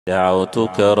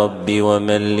دعوتك ربي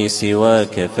ومن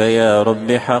لسواك فيا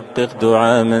رب حقق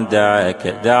دعاء من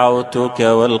دعاك. دعوتك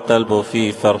والقلب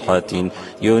في فرحة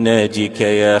يناجيك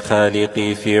يا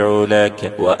خالقي في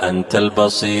علاك. وأنت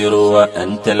البصير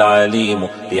وأنت العليم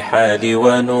بحالي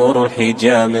ونور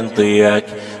الحجى من ضياك.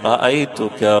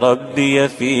 رأيتك ربي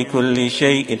في كل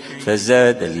شيء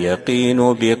فزاد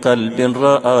اليقين بقلب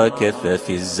رآك.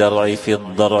 ففي الزرع في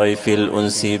الضرع في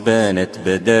الأنس بانت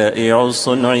بدائع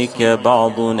صنعك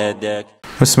بعض نداك.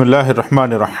 بسم الله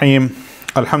الرحمن الرحيم.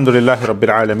 الحمد لله رب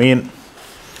العالمين،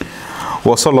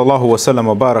 وصلى الله وسلم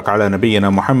وبارك على نبينا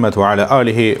محمد وعلى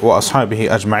آله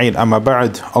وأصحابه أجمعين. أما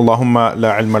بعد، اللهم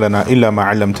لا علم لنا إلا ما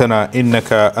علمتنا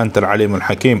إنك أنت العليم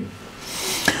الحكيم.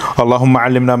 اللهم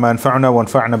علمنا ما ينفعنا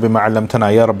وانفعنا بما علمتنا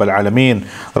يا رب العالمين.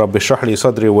 رب اشرح لي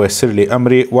صدري ويسر لي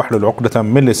أمري واحلل عقدة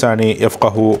من لساني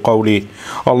يفقه قولي.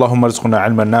 اللهم ارزقنا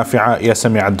علما نافعا يا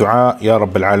سميع الدعاء يا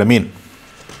رب العالمين.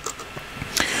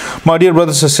 My dear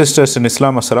brothers and sisters in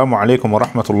Islam, Assalamu alaikum wa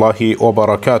rahmatullahi wa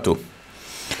barakatuh.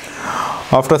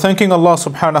 After thanking Allah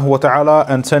subhanahu wa ta'ala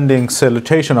and sending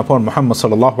salutation upon Muhammad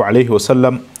sallallahu alayhi wa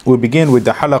sallam, we begin with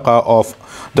the halaqah of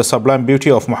the sublime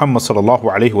beauty of Muhammad sallallahu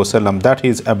alayhi wa sallam. That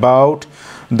is about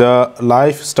the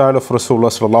lifestyle of Rasulullah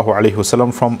sallallahu alayhi wa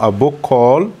sallam from a book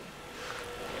called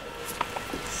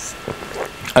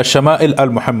Ash-Shama'il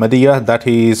Al-Muhammadiyyah, that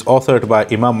is authored by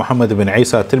Imam Muhammad ibn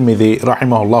Isa At-Tirmidhi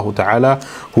rahimahullah ta'ala,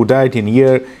 who died in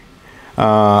year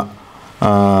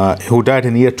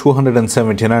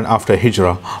 279 after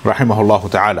Hijrah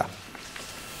rahimahullah ta'ala.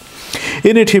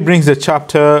 In it he brings the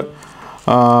chapter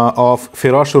of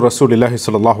Firashu Rasulullah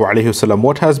sallallahu alayhi wasallam,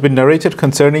 what has been narrated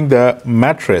concerning the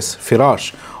mattress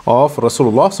Firash of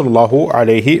Rasulullah sallallahu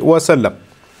alayhi wasallam.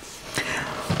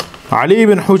 Ali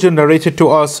ibn Hujr narrated to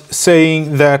us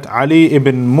saying that Ali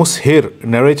ibn Mushir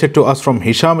narrated to us from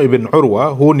Hisham ibn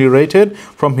Urwa, who narrated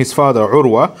from his father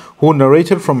Urwa, who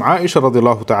narrated from Aisha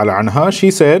radiallahu ta'ala anha. She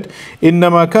said,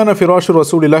 إنما كان فراش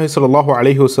رسول الله صلى الله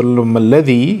عليه وسلم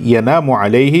الذي ينام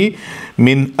عليه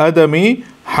من أدم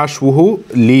حشوه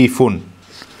ليف.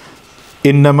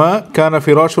 إنما كان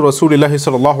فراش رسول الله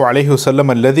صلى الله عليه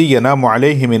وسلم الذي ينام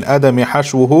عليه من أدم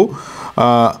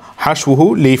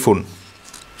حشوه ليف.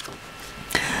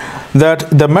 That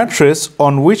the mattress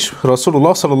on which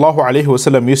Rasulullah sallallahu alaihi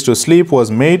wasallam used to sleep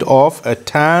was made of a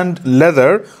tanned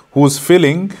leather whose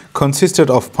filling consisted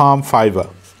of palm fiber.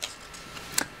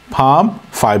 Palm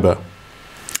fiber.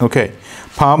 Okay.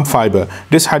 Palm fiber.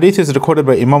 This hadith is recorded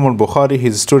by Imam Al-Bukhari,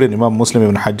 his student Imam Muslim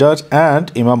ibn Hajjaj,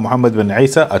 and Imam Muhammad ibn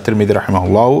Isa At-Tirmidhi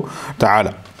rahimahullah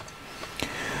ta'ala.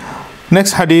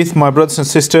 Next hadith, my brothers and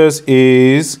sisters,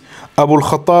 is Abu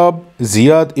al-Khattab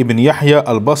Ziyad ibn Yahya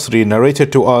al-Basri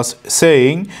narrated to us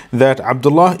saying that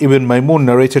Abdullah ibn Maymun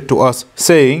narrated to us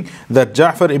saying that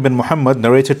Ja'far ibn Muhammad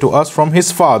narrated to us from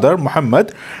his father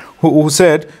Muhammad, who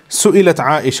said, Su'ilat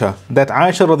Aisha, that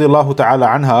Aisha radiallahu ta'ala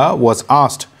anha was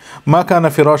asked, ما كان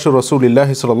فراش رسول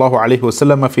الله صلى الله عليه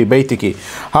وسلم في بيتك.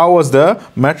 How was the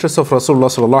mattress of Rasulullah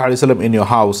صلى الله عليه وسلم in your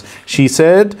house? She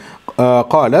said,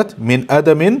 قالت من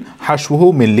أدم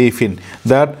حشوه من ليف,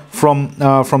 that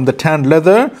from the tanned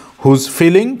leather whose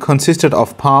filling consisted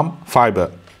of palm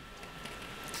fiber.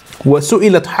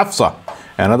 وسئلت حفصة,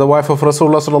 another wife of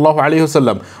Rasulullah صلى الله عليه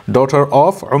وسلم, daughter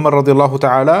of Umar رضي الله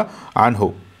تعالى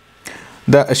عنه.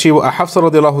 Hafsa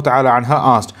radiallahu ta'ala anha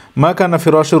asked, ما كان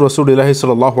فراش رسول الله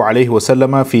صلى الله عليه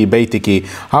وسلم في بيتك.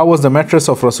 How was the mattress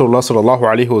of Rasulullah صلى الله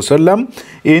عليه وسلم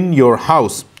in your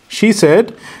house? She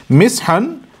said,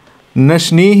 مسحا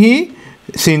نشنيه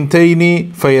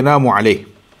ثنتين فينام عليه.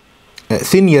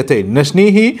 ثنيتين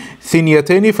نشنيه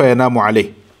ثنيتين فينام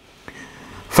عليه.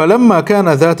 فلما كان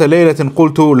ذات ليلة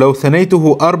قلت لو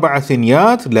ثنيته 4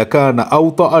 ثنيات لكان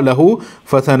أوطأ له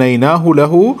فثنيناه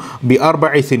له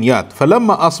ب4 ثنيات.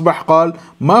 فلما أصبح قال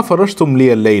ما فرشتم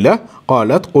لي الليلة؟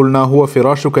 قالت قلنا هو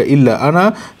فراشك إلا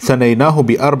أنا ثنيناه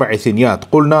ب4 ثنيات.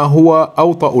 قلنا هو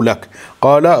أوطأ لك.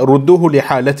 قال ردوه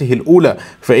لحالته الأولى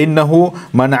فإنه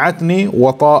منعتني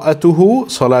وطاءته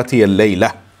صلاتي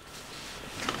الليلة.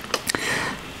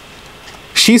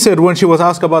 She said, when she was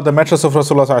asked about the mattress of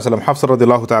Rasulullah sallallahu alaihi wasallam, Hafsa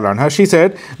radiallahu ta'ala anha, she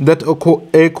said that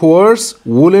a coarse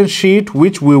woolen sheet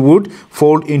which we would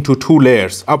fold into 2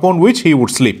 layers, upon which he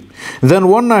would sleep. Then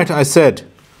one night I said,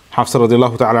 Hafsa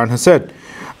radiallahu ta'ala anha said,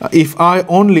 if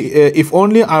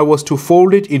only I was to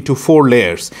fold it into 4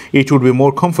 layers, it would be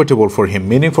more comfortable for him,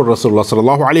 meaning for Rasulullah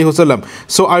sallallahu alaihi wasallam.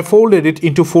 So I folded it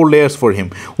into 4 layers for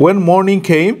him. When morning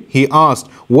came, he asked,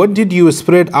 what did you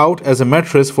spread out as a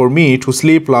mattress for me to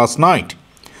sleep last night?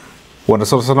 When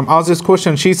Rasulullah asked this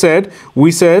question, she said,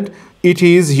 we said, it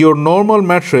is your normal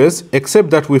mattress except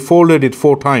that we folded it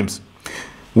 4 times.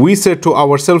 We said to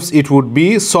ourselves, it would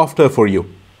be softer for you.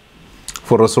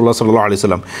 for Rasulullah sallallahu alaihi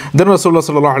wasallam. Then Rasulullah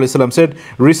sallallahu alaihi wasallam said,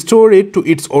 restore it to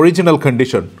its original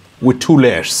condition with 2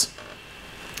 layers.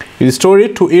 Restore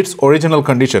it to its original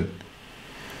condition.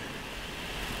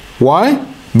 Why?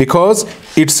 Because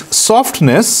its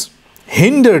softness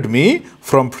hindered me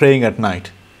from praying at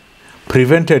night.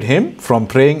 Prevented him from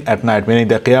praying at night, meaning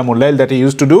the Qiyamul Layl that he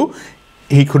used to do,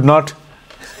 he could not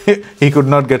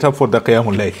get up for the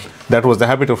Qiyamul Layl. That was the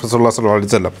habit of Rasulullah sallallahu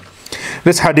alaihi wasallam.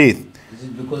 This hadith. Is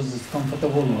it because it's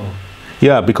comfortable or?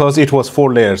 Yeah, because it was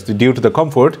 4 layers. Due to the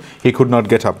comfort, he could not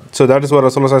get up. So that is why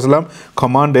Rasulullah sallallahu alaihi wasallam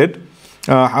commanded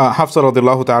Hafsa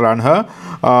radiallahu ta'ala anha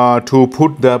to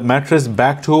put the mattress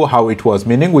back to how it was,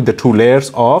 meaning with the 2 layers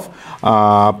of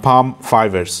palm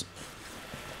fibers.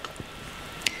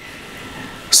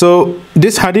 So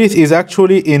this hadith is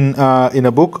actually in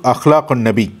a book, Akhlaq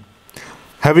al-Nabi.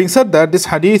 Having said that, this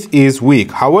hadith is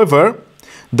weak. However,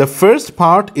 the first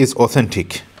part is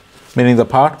authentic, meaning the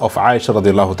part of Aisha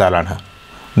radiallahu ta'ala anha,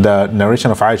 the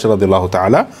narration of Aisha radiallahu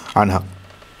ta'ala anha.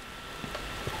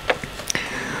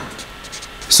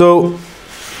 So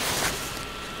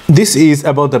this is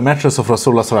about the mattress of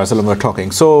Rasulullah sallallahu alaihi wasallam we're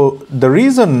talking. So the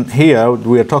reason here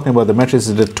we are talking about the mattress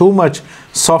is that too much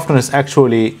softness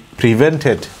actually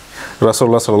prevented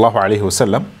Rasulullah sallallahu alaihi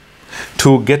wasallam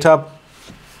to get up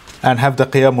and have the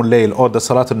Qiyamul Layl or the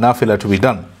Salatul Nafila to be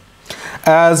done.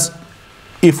 As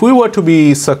if we were to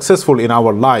be successful in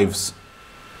our lives,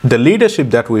 the leadership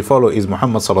that we follow is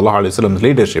Muhammad sallallahu alaihi wasallam's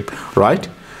leadership, right?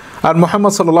 And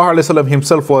Muhammad sallallahu alaihi wasallam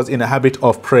himself was in a habit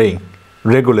of praying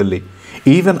regularly,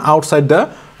 even outside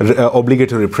the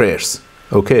obligatory prayers.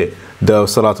 Okay, the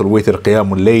Salatul Witr,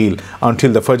 Qiyamul Layl,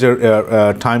 until the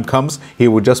Fajr time comes, he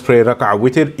would just pray Raka'ah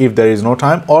Witr if there is no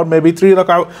time, or maybe 3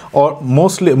 Raka'ah, or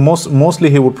mostly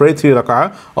he would pray 3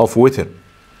 Raka'ah of Witr.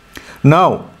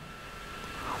 Now,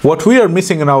 what we are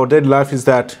missing in our daily life is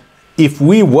that if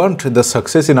we want the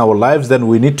success in our lives, then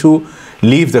we need to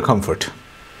leave the comfort.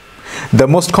 The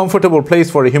most comfortable place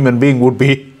for a human being would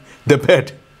be the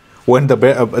bed when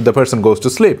the person goes to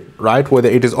sleep, right? Whether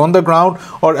it is on the ground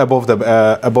or above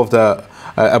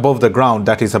the ground,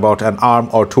 that is about an arm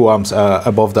or 2 arms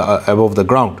above the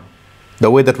ground. The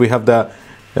way that we have the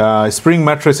spring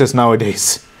mattresses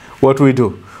nowadays, what we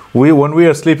do? When we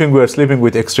are sleeping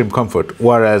with extreme comfort.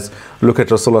 Whereas, look at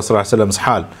Rasulullah sallallahu alaihi wasallam's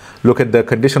hal. Look at the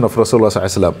condition of Rasulullah sallallahu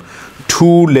alaihi wasallam.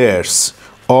 2 layers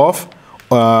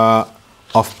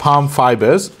of palm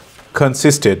fibers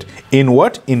consisted in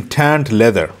what? In tanned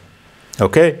leather.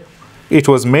 Okay, it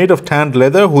was made of tanned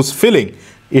leather whose filling,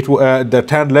 the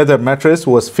tanned leather mattress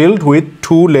was filled with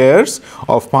 2 layers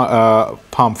of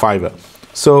palm fiber.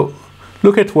 So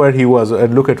look at where he was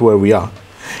and look at where we are.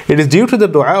 It is due to the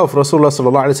dua of Rasulullah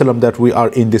sallallahu alaihi wasallam that we are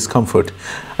in this comfort,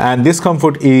 and this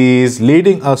comfort is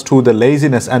leading us to the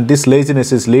laziness, and this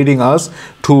laziness is leading us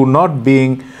to not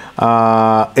being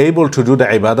able to do the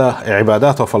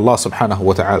ibadat of Allah subhanahu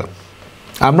wa ta'ala.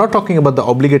 I'm not talking about the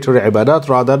obligatory ibadat,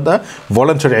 rather the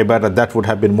voluntary ibadat that would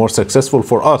have been more successful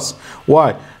for us.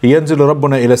 Why? ينزل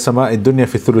ربنا إلى السماء الدنيا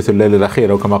في الثلث الليل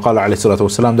الأخير وكما قال عليه الصلاة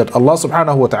والسلام, that Allah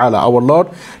subhanahu wa ta'ala, our Lord,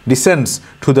 descends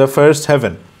to the first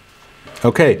heaven,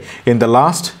 okay, in the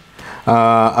last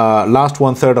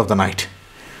 1/3 of the night.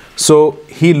 So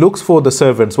he looks for the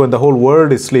servants when the whole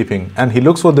world is sleeping, and he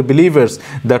looks for the believers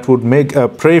that would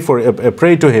pray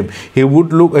to him. He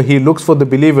looks for the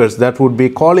believers that would be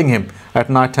calling him at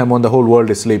night time when the whole world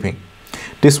is sleeping.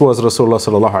 This was Rasulullah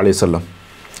sallallahu alaihi wasallam.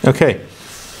 Okay.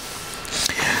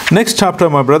 Next chapter,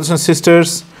 my brothers and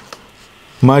sisters,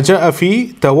 ما جاء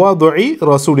في تواضع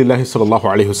رسول الله صلى الله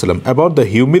عليه وسلم, about the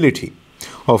humility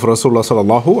of Rasulullah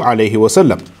sallallahu alaihi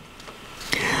wasallam.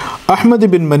 Ahmad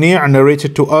ibn Mani'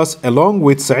 narrated to us, along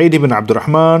with Sa'id ibn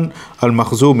Abdurrahman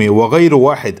al-Makhzumi وغير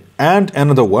واحد, and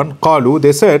another one, قالوا,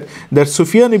 they said that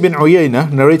Sufyan ibn Uyayna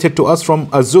narrated to us from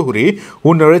Az-Zuhri,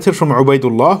 who narrated from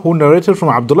Ubaidullah, who narrated from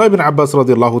Abdullah ibn Abbas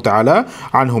radiallahu ta'ala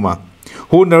anhuma,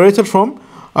 who narrated from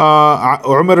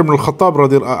Umar ibn al-Khattab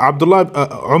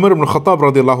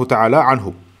radiallahu ta'ala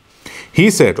anhu. He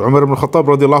said, Umar ibn al-Khattab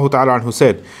radiallahu ta'ala anhu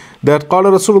said that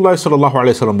قال رسول الله صلى الله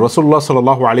عليه وسلم, Rasulullah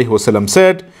sallallahu alayhi wasallam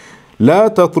said, لا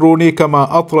تطروني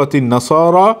كما أطرت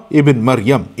النصارى ابن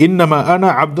مريم إنما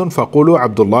أنا عبد فقولوا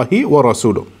عبد الله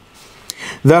ورسوله.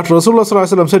 That Rasulullah sallallahu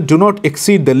alayhi wasallam said, do not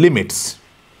exceed the limits.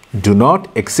 Do not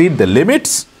exceed the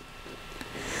limits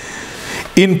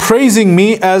in praising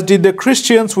me as did the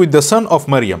Christians with the son of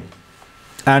Maryam.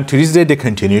 And to this day they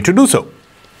continue to do so.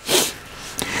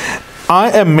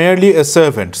 I am merely a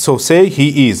servant. So say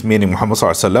he is, meaning Muhammad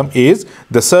sallallahu alaihi wasallam is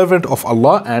the servant of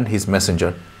Allah and his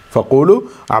messenger. فَقُولُوا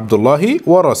عَبْدُ اللَّهِ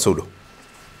وَرَسُولُهُ.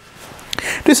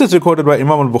 This is recorded by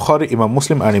Imam Al-Bukhari, Imam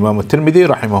Muslim, and Imam At-Tirmidhi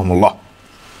rahimahumullah.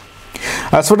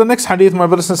 As for the next hadith, my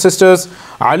brothers and sisters,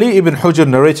 Ali ibn Hujr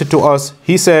narrated to us,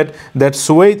 he said that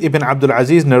Suwayd ibn Abdul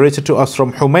Aziz narrated to us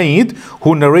from Humayd,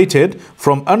 who narrated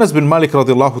from Anas bin Malik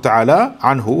radiallahu ta'ala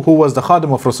anhu, who was the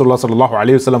khadim of Rasulullah sallallahu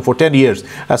alayhi wasallam for 10 years,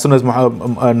 as soon as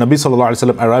Nabi sallallahu alayhi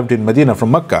wasallam arrived in Medina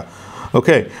from Mecca.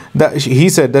 Okay, that he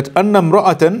said that anna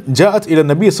imra'atan ja'at ila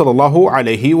Nabi sallallahu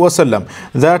alayhi wasallam,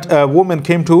 that a woman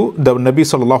came to the Nabi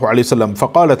sallallahu alayhi wasallam,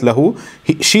 faqalat lahu,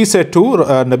 she said to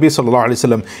Nabi sallallahu alayhi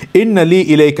wasallam, inna li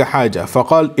ilayka haja,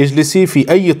 faqal ijlisi fi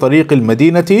ayyi tariq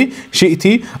al-madinati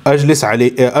shi'ti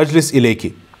ajlis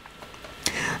ilayki,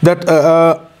 that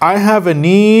I have a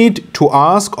need to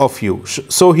ask of you.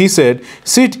 So he said,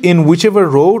 sit in whichever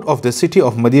road of the city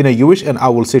of Medina you wish, and I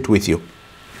will sit with you.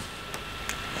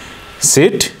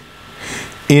 Sit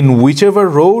in whichever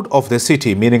road of the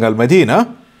city, meaning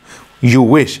Al-Madinah, you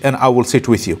wish, and I will sit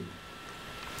with you.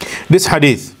 This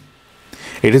hadith,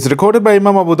 it is recorded by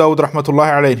Imam Abu Dawud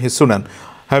rahmatullahi alayhi in his Sunan.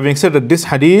 Having said that this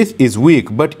hadith is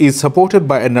weak, but is supported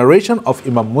by a narration of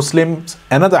Imam Muslim's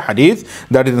another hadith,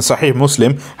 that is in Sahih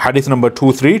Muslim, hadith number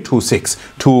 2326,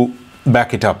 to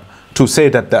back it up, to say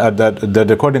that the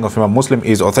recording of Imam Muslim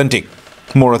is authentic,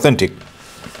 more authentic.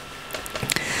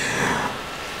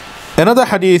 Another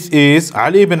hadith is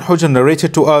Ali ibn Hujr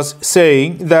narrated to us,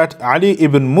 saying that Ali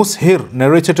ibn Mushir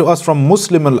narrated to us from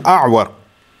Muslim al-A'war,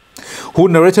 who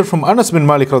narrated from Anas bin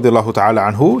Malik radiallahu ta'ala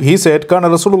anhu. He said, كان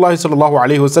رسول الله صلى الله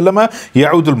عليه وسلم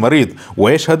يعود المريض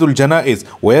ويشهد الجنائز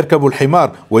ويركب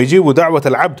الحمار ويجيب دعوة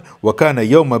العبد وكان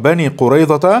يوم بني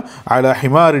قريظة على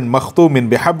حمار مخطوم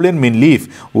بحبل من ليف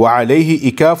وعليه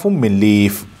إكاف من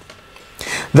ليف.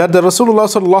 That the Rasulullah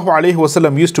صلى الله عليه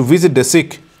وسلم used to visit the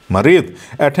sick, Marid,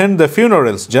 attend the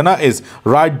funerals, janaiz,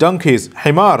 ride donkeys,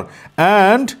 himar,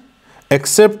 and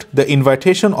accept the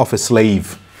invitation of a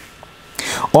slave.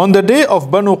 On the day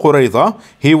of Banu Qurayza,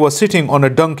 he was sitting on a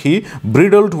donkey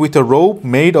bridled with a rope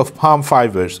made of palm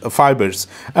fibers,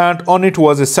 and on it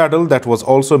was a saddle that was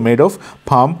also made of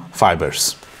palm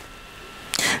fibers.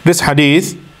 This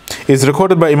hadith is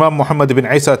recorded by Imam Muhammad ibn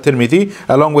Isa At-Tirmidhi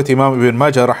along with Imam Ibn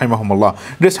Majah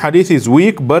rahimahumullah. This hadith is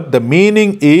weak, but the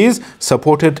meaning is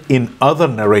supported in other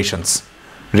narrations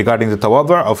regarding the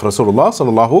tawadhu' of Rasulullah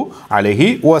sallallahu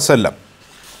alayhi wasallam.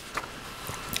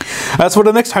 As for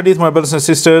the next hadith, my brothers and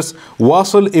sisters,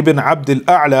 Wasil ibn Abd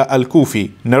al-A'la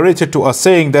al-Kufi narrated to us,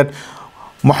 saying that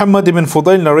Muhammad ibn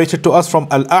Fudayl narrated to us from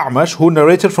Al-A'mash, who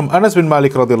narrated from Anas bin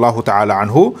Malik radiallahu ta'ala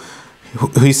anhu.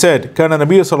 He said, كان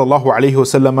النبي صلى الله عليه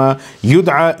وسلم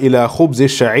يدعى إلى خبز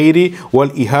الشعير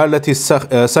والإهالة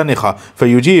السنخة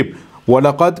فيجيب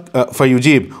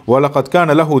ولقد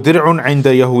كان له درع عند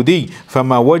يهودي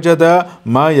فما وجد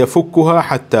ما يفكها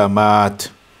حتى مات.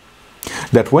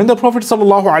 That when the Prophet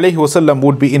ﷺ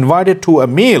would be invited to a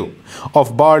meal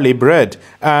of barley bread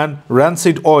and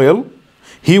rancid oil,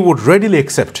 he would readily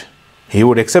accept. He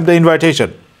would accept the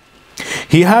invitation.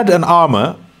 He had an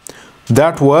armor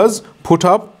that was put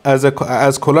up as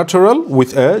collateral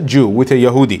with a Jew, with a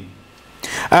Yahudi.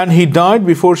 And he died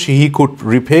before he could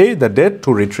repay the debt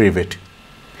to retrieve it.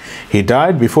 He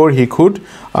died before he could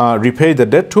repay the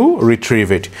debt to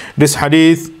retrieve it. This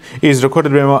hadith is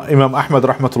recorded by Imam Ahmad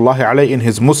rahmatullahi alayhi in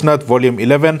his Musnad, volume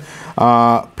 11,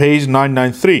 page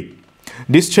 993.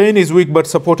 This chain is weak but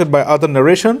supported by other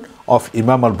narration of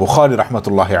Imam al-Bukhari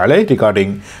rahmatullahi alayhi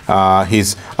regarding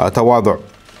his tawadhu',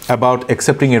 about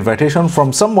accepting invitation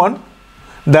from someone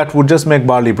that would just make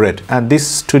barley bread. And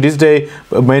this to this day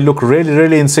may look really,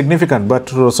 really insignificant, but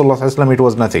to Rasulullah sallallahu alaihi wasallam it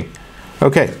was nothing.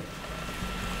 Okay.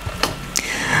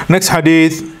 Next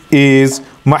hadith is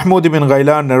Mahmud ibn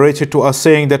Ghailan narrated to us,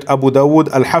 saying that Abu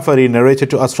Dawud al-Hafari narrated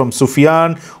to us from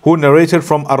Sufyan, who narrated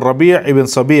from Ar-Rabi' ibn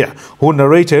Sabih, who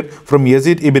narrated from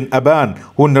Yazid ibn Aban,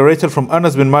 who narrated from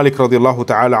Anas bin Malik radiallahu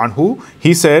ta'ala anhu.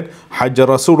 He said, Hajja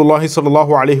Rasulullah sallallahu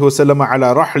alayhi wa sallam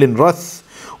ala rahlin rath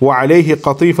wa alayhi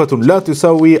qatifatun la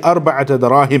tusawi arba'ata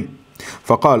darahim.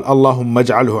 فقال اللهم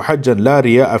اجعله حجا لا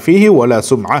رياء فيه ولا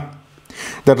سمعة.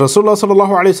 That Rasulullah sallallahu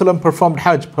alayhi wa sallam performed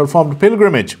Hajj, performed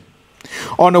pilgrimage,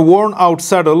 on a worn out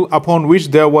saddle upon which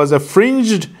there was a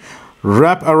fringed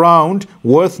wrap around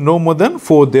worth no more than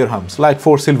 4 dirhams, like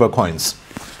 4 silver coins.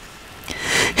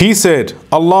 He said,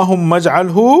 Allahumma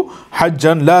aj'alhu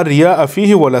hajjan la riya'a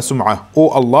fihi wa la sum'ah. O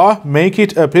Allah, make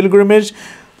it a pilgrimage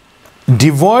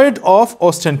devoid of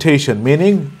ostentation,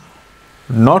 meaning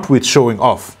not with showing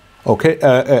off. Okay,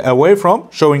 away from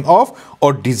showing off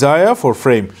or desire for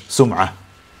fame, sum'ah.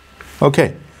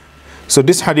 Okay, so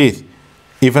this hadith,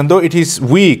 even though it is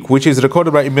weak, which is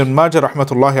recorded by Ibn Majah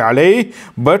rahmatullahi alayhi,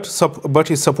 but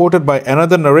is supported by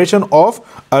another narration of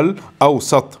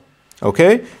Al-Awsat,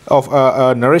 okay, of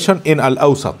a narration in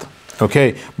Al-Awsat,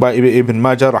 okay, by Ibn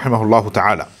Majah rahimahullah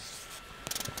ta'ala.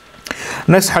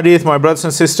 Next hadith, my brothers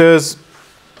and sisters,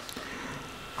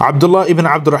 Abdullah ibn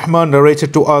Abdurrahman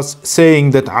narrated to us,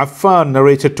 saying that Affan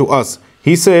narrated to us.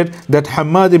 He said that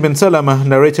Hamad ibn Salama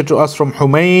narrated to us from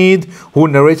Humayd, who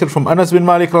narrated from Anas bin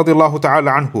Malik radiallahu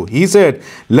ta'ala anhu. He said,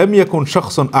 لم يكن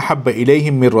شخص أحب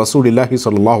إليهم من رسول الله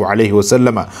صلى الله عليه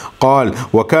وسلم قال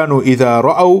وكانوا إذا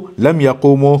رأوا لم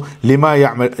يقوموا لما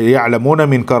يعلمون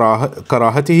من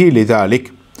كراهته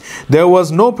لذلك. There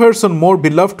was no person more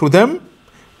beloved to them,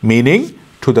 meaning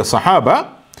to the Sahaba,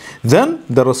 than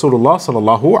the Rasulullah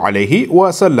sallallahu alayhi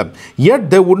wasallam. Yet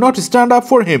they would not stand up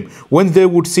for him when they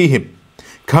would see him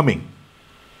coming.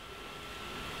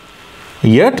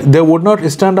 Yet they would not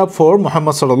stand up for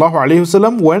Muhammad sallallahu alayhi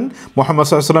wasallam when Muhammad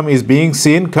sallallahu alayhi wasallam is being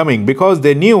seen coming, because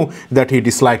they knew that he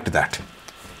disliked that.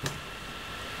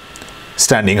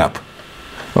 Standing up.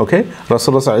 Okay,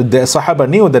 Rasulullah, the Sahaba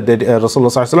knew that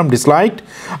Rasulullah sallallahu alayhi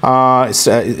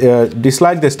wasallam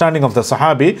disliked the standing of the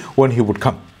Sahabi when he would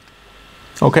come.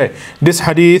 Okay, this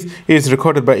hadith is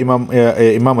recorded by Imaam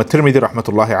At-Tirmidhi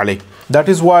rahmatullahi alayh. That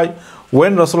is why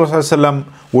when Rasulullah sallallahu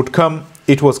would come,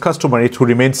 it was customary to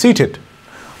remain seated.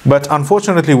 But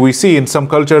unfortunately, we see in some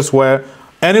cultures where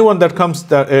anyone that comes,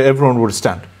 everyone would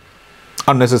stand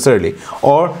unnecessarily.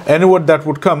 Or anyone that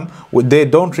would come, they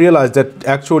don't realize that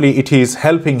actually it is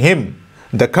helping him,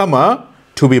 the comer,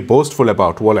 to be boastful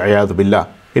about, wal-'iyadhu billah,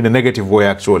 in a negative way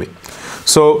actually.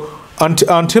 So, until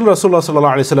Rasulullah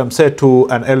sallallahu alaihi wasallam said to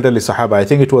an elderly Sahaba, I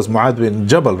think it was Mu'adh bin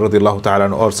Jabal radiallahu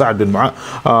ta'ala, or Sa'ad bin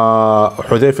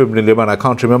Hudayf ibn Liban, I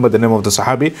can't remember the name of the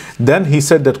Sahabi. Then he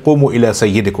said that Qumu ila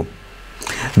sayyidikum,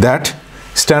 that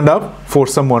stand up for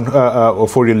someone,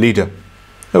 for your leader.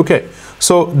 Okay,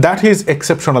 so that is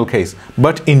exceptional case.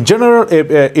 But in general,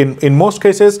 in most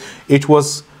cases, it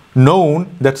was known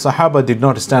that Sahaba did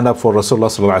not stand up for Rasulullah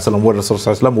sallallahu alaihi wasallam when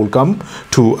Rasulullah sallallahu alaihi wasallam will come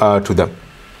to them.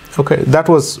 Okay, that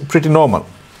was pretty normal.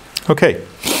 Okay.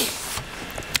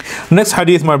 Next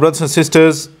hadith, my brothers and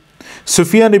sisters,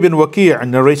 Sufyan ibn Waqi'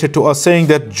 narrated to us, saying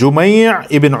that Jumay'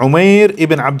 ibn Umair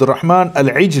ibn Abdurrahman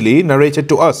al-Ijli narrated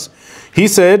to us. He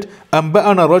said,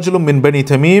 أنبأنا رجل من بني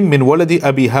تميم من ولد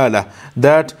أبي هالة,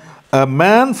 that a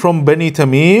man from Bani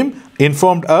Tamim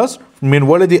informed us, min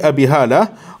waladi Abi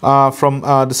Hala, from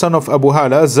the son of Abu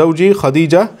Hala, Zawji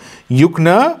Khadija,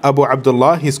 Yukna Abu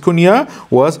Abdullah, his kunya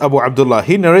was Abu Abdullah.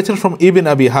 He narrated from Ibn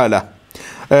Abi Hala,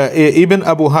 Ibn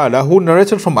Abu Hala, who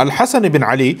narrated from Al-Hasan ibn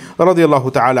Ali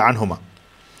radiyallahu ta'ala anhuma.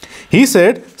 He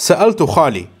said, Sa'altu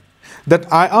Khali, that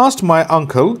I asked my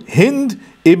uncle Hind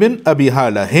ibn Abi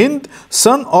Hala, Hind,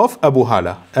 son of Abu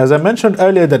Hala. As I mentioned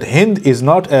earlier, that Hind is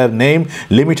not a name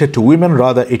limited to women,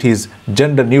 rather it is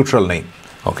gender neutral name.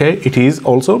 Okay, it is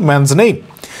also man's name.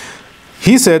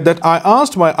 He said that I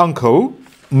asked my uncle,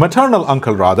 maternal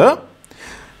uncle rather,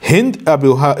 Hind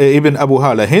ibn Abu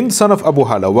Hala, Hind son of Abu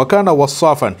Hala, Wakana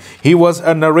Wassafan. He was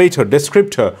a narrator,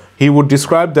 descriptor. He would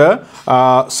describe the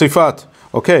sifat.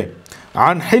 Okay.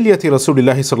 An hilyati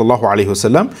Rasulullah sallallahu alayhi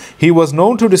wasallam. He was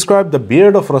known to describe the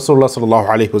beard of Rasulullah sallallahu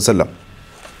alayhi wasallam.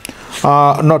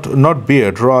 Not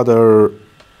beard, rather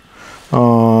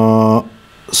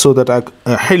so that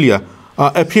hilya,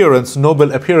 appearance,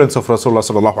 noble appearance of Rasulullah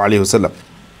sallallahu alayhi wasallam.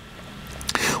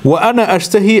 وَأَنَا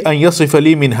أَشْتَهِي أَنْ يَصِفَ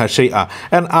لِي مِنْهَا شَيْئًا.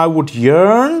 And I would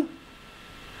yearn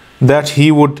that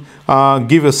he would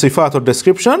give a sifat or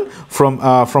description from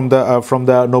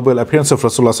the noble appearance of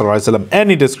Rasulullah sallallahu alaihi wasallam,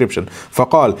 any description.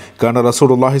 فقال كان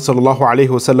رسول الله صلى الله عليه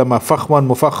وسلم فخما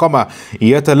مفخما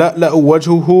يتلألأ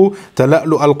وجهه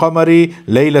تلألؤ القمر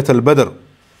ليلة البدر.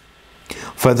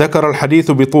 فذكر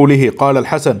الحديث بطوله. قال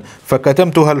الحسن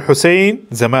فكتمتها الحسين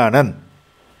زمانا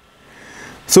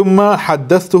ثم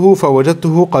حدثته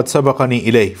فوجدته قد سبقني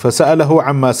إليه فسأله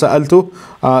عما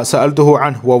سألته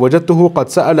عنه ووجدته قد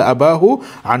سأل أباه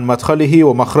عن مدخله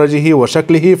ومخرجه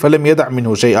وشكله فلم يدع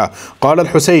منه شيئا. قال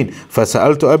الحسين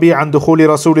فسألت أبي عن دخول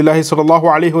رسول الله صلى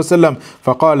الله عليه وسلم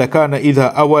فقال كان إذا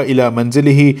أوى إلى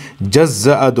منزله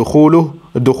جزأ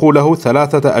دخوله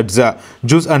ثلاثة أجزاء،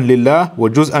 جزءا لله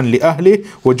وجزءا لأهله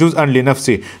وجزءا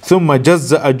لنفسه، ثم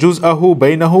جزأ جزءه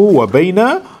بينه وبين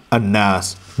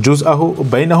الناس، جزءه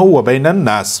بينه وبين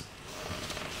الناس،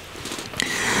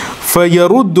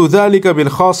 فيرد ذلك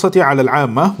بالخاصة على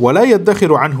العامة ولا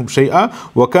يدخر عنهم شيئا.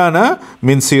 وكان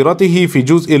من سيرته في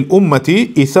جزء الأمة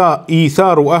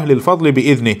إيثار أهل الفضل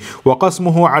بإذنه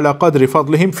وقسمه على قدر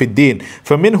فضلهم في الدين،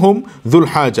 فمنهم ذو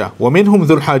الحاجة ومنهم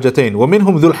ذو الحاجتين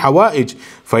ومنهم ذو الحوائج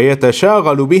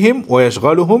فيتشاغل بهم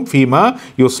ويشغلهم فيما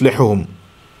يصلحهم.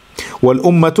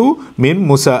 والأمة من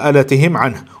مساءلتهم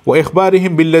عنه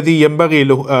وإخبارهم بالذي ينبغي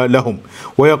لهم،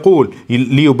 ويقول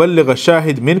ليبلغ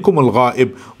الشاهد منكم الغائب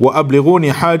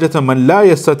وأبلغوني حاجة من لا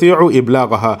يستطيع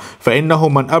إبلاغها، فإنه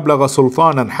من أبلغ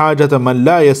سلطانا حاجة من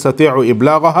لا يستطيع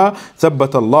إبلاغها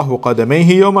ثبت الله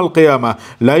قدميه يوم القيامة،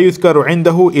 لا يذكر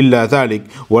عنده إلا ذلك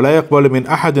ولا يقبل من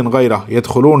أحد غيره،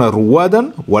 يدخلون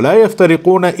روادا ولا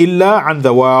يفترقون إلا عن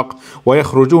ذواق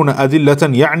ويخرجون أذلة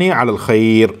يعني على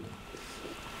الخير.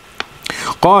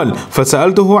 قال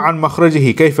فسألته عن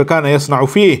مخرجه كيف كان يصنع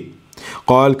فيه؟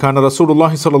 قال كان رسول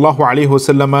الله صلى الله عليه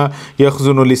وسلم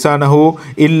يخزن لسانه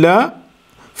إلا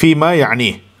فيما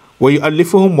يعنيه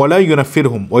ويؤلفهم ولا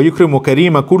ينفرهم ويكرم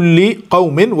كريم كل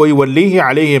قوم ويوليه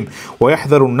عليهم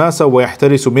ويحذر الناس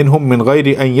ويحترس منهم من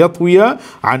غير أن يطوي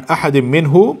عن أحد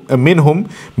منهم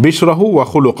بشره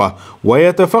وخلقه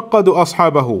ويتفقد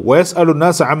أصحابه ويسأل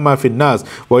الناس عما في الناس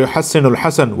ويحسن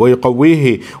الحسن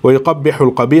ويقويه ويقبح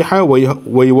القبيح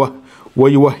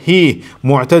ويوهيه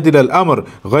معتدل الأمر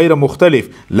غير مختلف،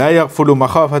 لا يغفل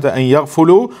مخافة أن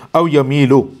يغفلوا أو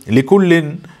يميلوا،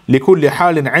 لكل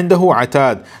حال عنده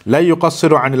عتاد، لا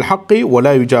يقصر عن الحق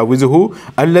ولا يجاوزه،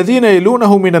 الذين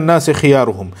يلونه من الناس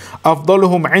خيارهم،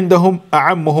 أفضلهم عندهم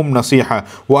أعمهم نصيحة،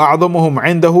 وأعظمهم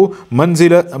عنده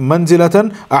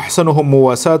منزلة أحسنهم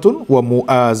مواساة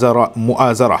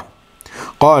ومؤازرة.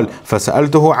 قال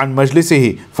فسألته عن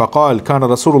مجلسه فقال كان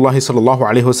رسول الله صلى الله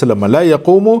عليه وسلم لا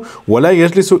يقوم ولا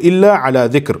يجلس إلا على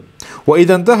ذكر،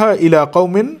 وإذا انتهى إلى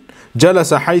قوم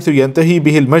جلس حيث ينتهي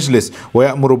به المجلس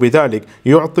ويأمر بذلك،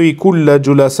 يعطي كل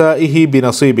جلسائه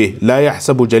بنصيبه، لا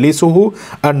يحسب جليسه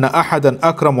أن أحدا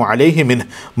أكرم عليه منه،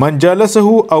 من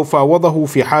جالسه أو فاوضه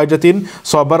في حاجة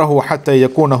صابره حتى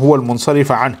يكون هو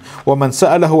المنصرف عنه، ومن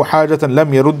سأله حاجة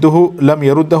لم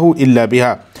يرده إلا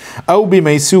بها أو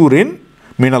بميسور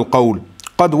من القول.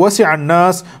 قد وسع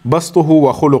الناس بسطه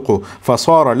وخلقه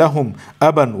فصار لهم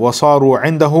أبا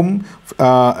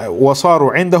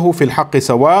وصاروا عنده في الحق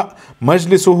سواء،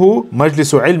 مجلسه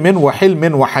مجلس علم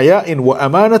وحلم وحياء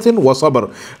وأمانة وصبر،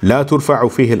 لا ترفع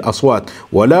فيه الأصوات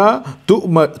ولا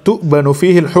تؤبن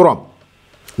فيه الحرم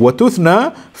وتثنى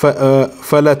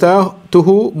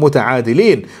فلتاته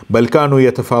متعادلين، بل كانوا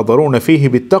يتفاضلون فيه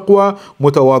بالتقوى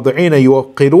متواضعين،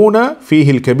 يوقرون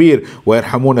فيه الكبير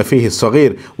ويرحمون فيه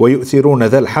الصغير ويؤثرون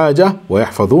ذا الحاجة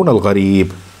ويحفظون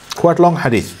الغريب. Quite long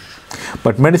hadith,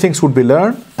 but many things would be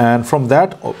learned, and from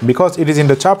that, because it is in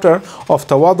the chapter of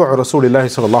Tawadu' Rasulullah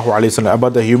sallallahu alayhi wasallam,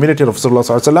 about the humility of Rasulullah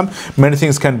sallallahu alayhi wasallam, many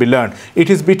things can be learned. It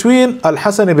is between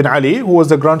Al-Hasan ibn Ali, who was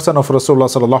the grandson of Rasulullah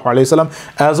sallallahu alayhi wasallam,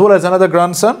 as well as another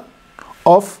grandson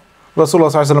of Rasulullah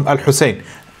sallallahu alayhi wasallam, Al-Husayn,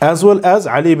 as well as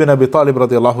Ali ibn Abi Talib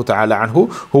radiyallahu ta'ala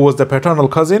anhu, who was the paternal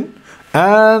cousin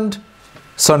and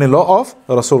son-in-law of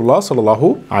Rasulullah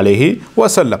sallallahu alayhi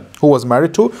wasallam, who was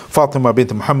married to Fatima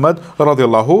bint Muhammad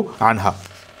radiyallahu anha.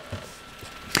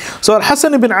 So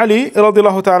Al-Hasan ibn Ali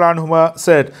radiyallahu ta'ala anhuma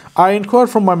said, I inquired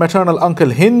from my maternal uncle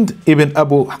Hind ibn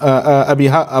Abu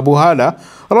Hala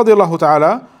radiyallahu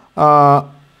ta'ala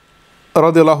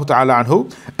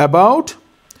anhu about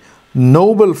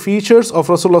noble features of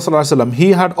Rasulullah sallallahu alayhi wasallam.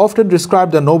 He had often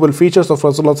described the noble features of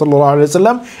Rasulullah sallallahu alayhi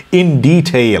wasallam in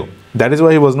detail. That is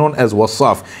why he was known as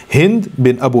Wasaf, Hind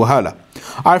bin Abu Hala.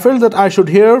 I felt that I should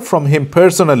hear from him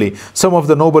personally some of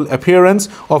the noble appearance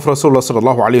of Rasulullah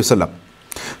sallallahu alayhi wasallam,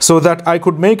 so that I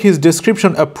could make his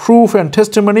description a proof and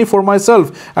testimony for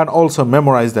myself and also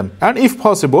memorize them, and if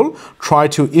possible try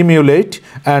to emulate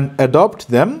and adopt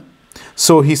them.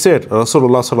 So he said,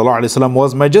 Rasulullah sallallahu alayhi wasallam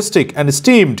was majestic and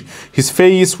esteemed. His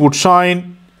face would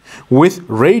shine with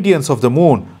radiance of the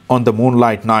moon on the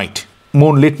moonlit night.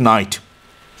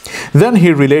 Then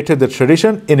he related the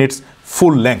tradition in its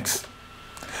full length.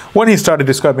 When he started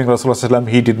describing Rasulullah sallallahu alayhi wasallam,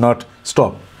 he did not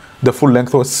stop. The full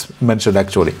length was mentioned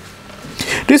actually.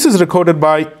 This is recorded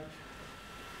by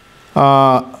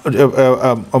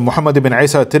Muhammad ibn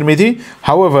Isa At-Tirmidhi.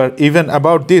 However, even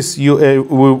about this,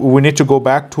 we need to go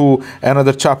back to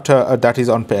another chapter that is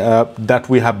on that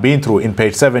we have been through in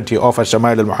page 70 of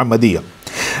Ash-Shama'il Al-Muhammadiyyah.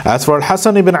 As for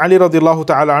Al-Hasan ibn Ali radiyallahu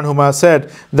ta'ala anhuma said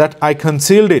that I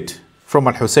concealed it from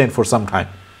Al-Husayn for some time.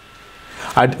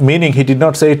 Meaning he did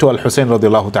not say it to Al-Husayn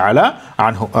radiyallahu ta'ala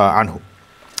anhu.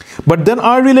 But then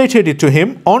I related it to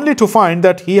him only to find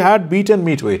that he had beaten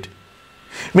me to it.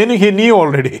 Meaning he knew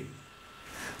already.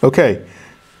 Okay.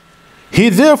 He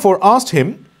therefore asked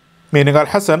him, meaning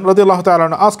Al-Hasan radiyallahu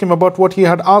ta'ala asked him about what he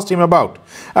had asked him about.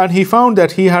 And he found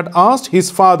that he had asked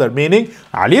his father, meaning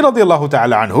Ali radiyallahu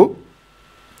ta'ala anhu,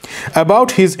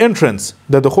 about his entrance,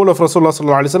 the dukhul of Rasulullah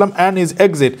sallallahu alayhi wasallam, and his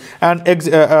exit and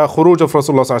khuruj of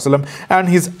Rasulullah sallallahu alayhi wasallam, and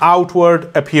his outward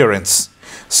appearance.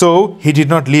 So he did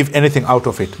not leave anything out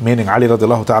of it, meaning Ali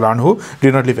radiallahu ta'ala anhu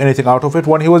did not leave anything out of it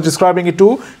when he was describing it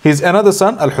to his another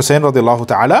son, Al-Husayn radiallahu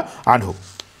ta'ala anhu.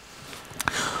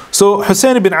 So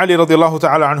Hussein ibn Ali radiallahu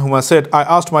ta'ala anhuma said, I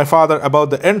asked my father about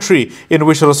the entry in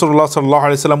which Rasulullah sallallahu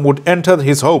alayhi wa sallam would enter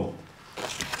his home.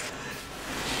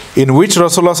 In which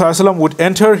Rasulullah sallallahu alayhi wa sallam would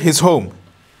enter his home.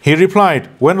 He replied,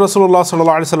 when Rasulullah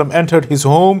sallallahu alayhi wa sallam entered his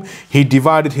home, he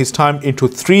divided his time into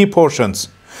 3 portions.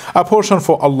 A portion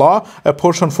for Allah, a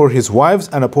portion for his wives,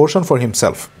 and a portion for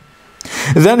himself.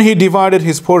 Then he divided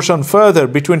his portion further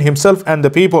between himself and the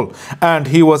people, and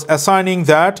he was assigning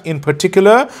that in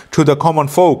particular to the common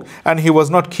folk, and he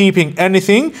was not keeping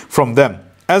anything from them.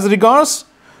 As regards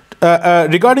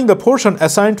regarding the portion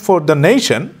assigned for the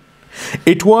nation,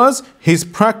 it was his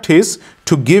practice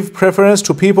to give preference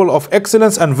to people of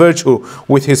excellence and virtue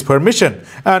with his permission,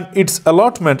 and its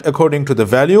allotment according to the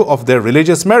value of their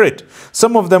religious merit.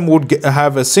 Some of them would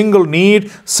have a single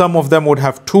need, some of them would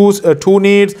have two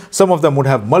needs, some of them would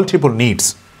have multiple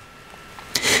needs.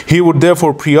 He would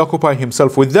therefore preoccupy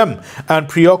himself with them and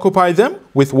preoccupy them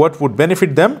with what would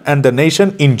benefit them and the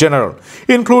nation in general,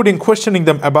 including questioning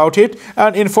them about it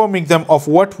and informing them of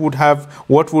what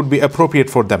would be appropriate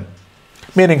for them.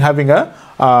 Meaning having a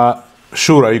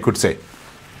shura, you could say.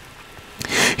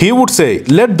 He would say,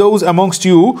 let those amongst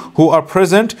you who are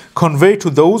present convey to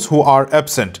those who are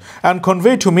absent, and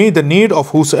convey to me the need of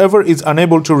whosoever is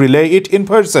unable to relay it in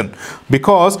person,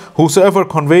 because whosoever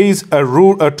conveys to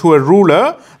a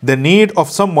ruler the need of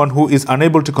someone who is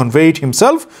unable to convey it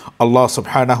himself, Allah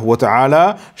subhanahu wa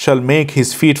ta'ala shall make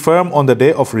his feet firm on the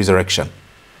day of resurrection.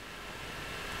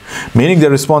 Meaning the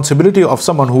responsibility of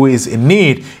someone who is in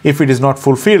need, if it is not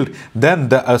fulfilled, then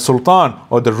the sultan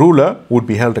or the ruler would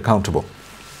be held accountable.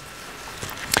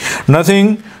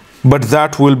 Nothing but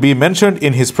that will be mentioned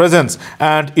in his presence,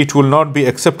 and it will not be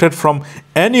accepted from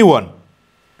anyone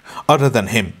other than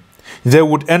him. They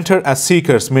would enter as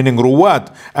seekers, meaning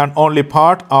ruwat, and only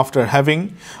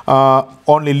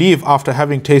leave after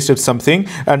having tasted something,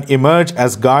 and emerge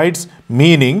as guides,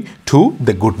 meaning to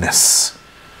the goodness.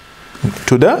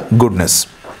 To the goodness.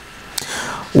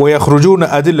 وَيَخْرُجُونَ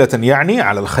أَدِلَّةً يَعْنِي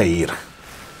عَلَى الْخَيْرِ.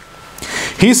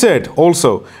 He said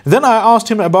also, then I asked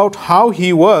him about how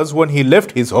he was when he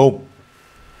left his home.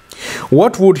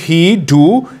 What would he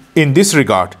do in this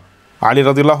regard? Ali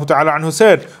radiallahu ta'ala anhu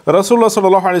said, Rasulullah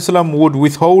sallallahu alayhi wa sallam would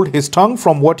withhold his tongue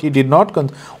from what did not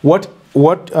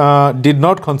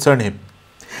concern him.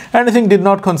 Anything did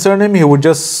not concern him, he would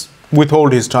just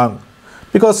withhold his tongue.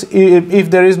 Because if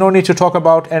there is no need to talk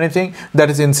about anything that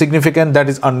is insignificant, that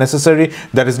is unnecessary,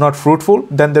 that is not fruitful,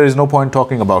 then there is no point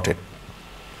talking about it.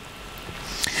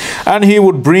 And he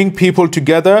would bring people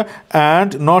together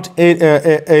and not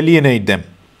alienate them,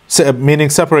 meaning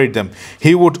separate them.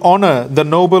 He would honor the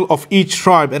noble of each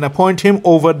tribe and appoint him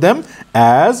over them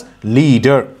as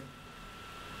leader.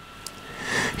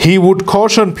 He would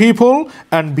caution people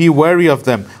and be wary of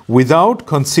them without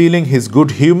concealing his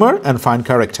good humor and fine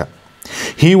character.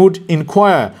 He would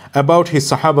inquire about his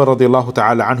Sahaba radiallahu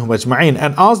ta'ala anhum ajma'in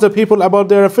and ask the people about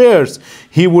their affairs.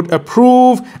 He would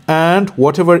approve and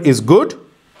whatever is good.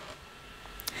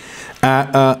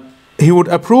 He would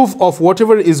approve of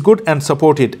whatever is good and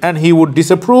support it, and he would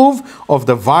disapprove of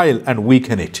the vile and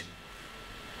weaken it.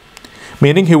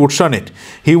 Meaning he would shun it.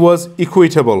 He was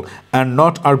equitable and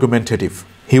not argumentative.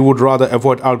 He would rather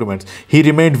avoid arguments. He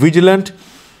remained vigilant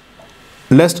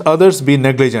lest others be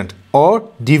negligent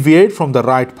or deviate from the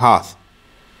right path.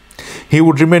 He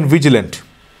would remain vigilant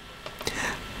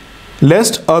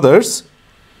lest others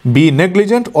be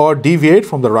negligent or deviate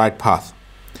from the right path.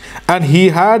 And he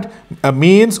had a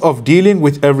means of dealing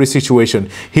with every situation.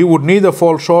 He would neither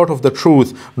fall short of the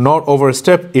truth nor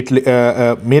overstep it,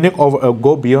 meaning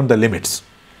go beyond the limits.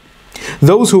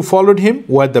 Those who followed him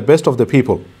were the best of the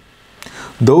people.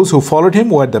 Those who followed him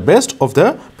were the best of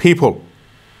the people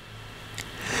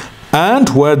and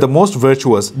were the most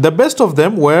virtuous. The best of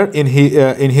them were in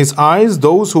his eyes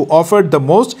those who offered the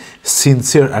most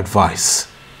sincere advice,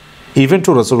 even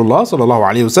to Rasulullah sallallahu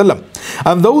alaihi wasallam.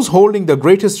 And those holding the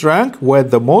greatest rank were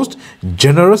the most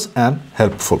generous and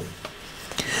helpful.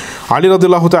 Ali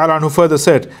radiallahu ta'ala anhu further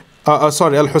said,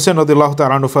 Al-Husayn radiallahu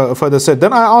ta'ala anhu further said,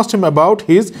 then I asked him about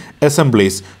his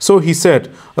assemblies. So he said,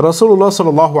 Rasulullah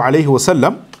sallallahu alaihi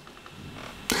wasallam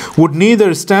would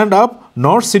neither stand up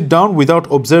nor sit down without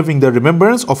observing the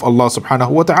remembrance of Allah subhanahu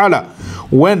wa ta'ala.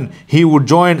 When he would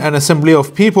join an assembly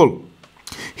of people,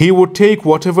 he would take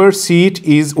whatever seat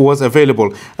was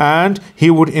available, and he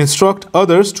would instruct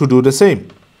others to do the same.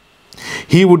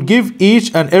 He would give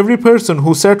each and every person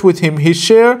who sat with him his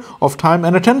share of time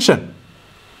and attention.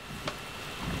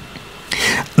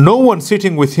 No one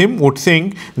sitting with him would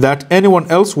think that anyone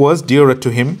else was dearer to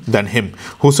him than him.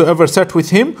 Whosoever sat with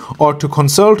him or to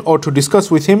consult or to discuss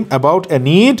with him about a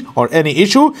need or any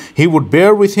issue, he would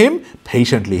bear with him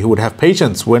patiently. He would have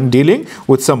patience when dealing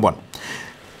with someone.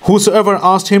 Whosoever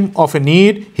asked him of a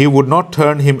need, he would not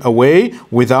turn him away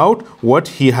without what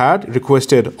he had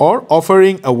requested or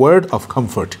offering a word of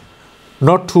comfort.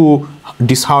 Not to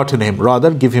dishearten him,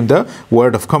 rather give him the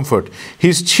word of comfort.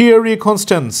 His cheery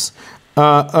countenance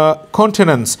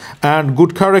and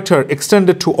good character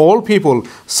extended to all people,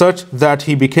 such that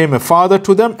he became a father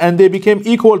to them and they became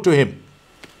equal to him.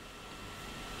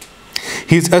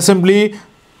 His assembly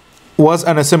was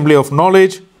an assembly of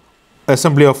knowledge,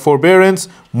 assembly of forbearance,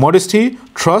 modesty,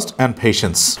 trust, and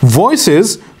patience.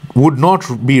 Voices would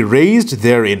not be raised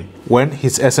therein when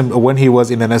he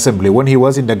was in an assembly, when he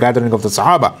was in the gathering of the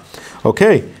Sahaba.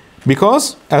 Okay,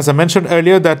 because as I mentioned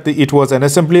earlier that it was an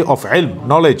assembly of ilm,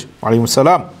 knowledge, alaykum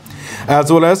salam,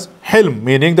 as well as hilm,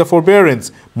 meaning the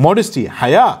forbearance, modesty,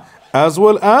 haya, as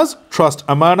well as trust,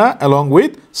 amana, along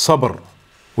with sabr,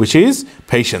 which is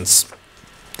patience.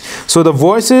 So the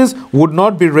voices would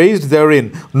not be raised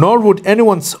therein, nor would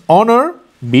anyone's honor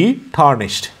be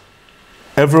tarnished.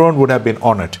 Everyone would have been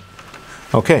honored.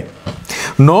 Okay.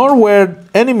 Nor were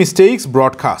any mistakes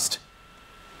broadcast,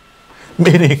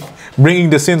 meaning bringing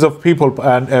the sins of people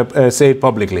and say it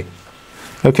publicly.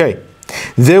 Okay.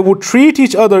 They would treat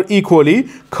each other equally,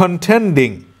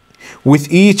 contending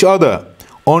with each other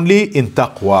only in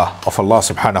taqwa of Allah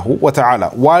subhanahu wa ta'ala,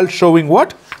 while showing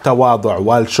what? Tawadu',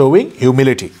 while showing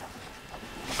humility.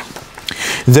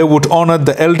 They would honor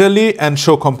the elderly and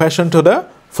show compassion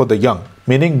for the young,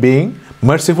 meaning being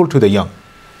merciful to the young.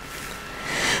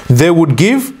 They would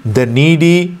give the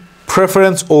needy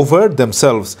preference over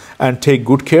themselves and take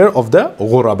good care of the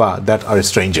ghuraba, that are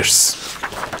strangers.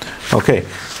 Okay,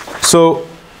 so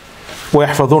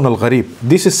وَيَحْفَظُونَ الْغَرِيبِ.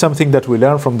 This is something that we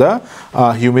learn from the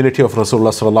humility of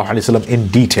Rasulullah sallallahu alaihi wasallam in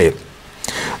detail,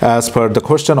 as per the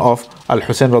question of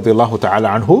Al-Husayn radiallahu ta'ala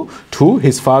anhu to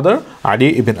his father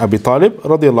Ali ibn Abi Talib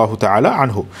radiallahu ta'ala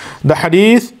anhu. The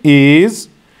hadith is,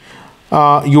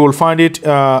 you will find it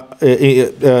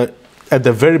at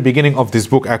the very beginning of this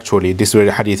book, actually, this very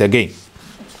hadith again.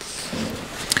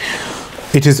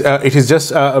 It is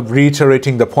just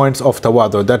reiterating the points of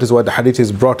tawadu. That is why the hadith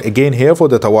is brought again here for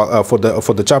the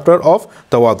chapter of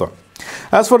tawadu.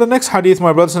 As for the next hadith,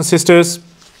 my brothers and sisters,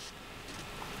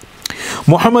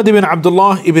 Muhammad ibn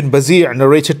Abdullah ibn Bazi'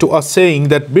 narrated to us saying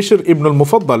that Bishr ibn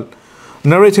al-Mufaddal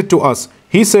narrated to us.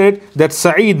 He said that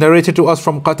Sa'id narrated to us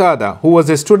from Qatada, who was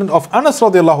a student of Anas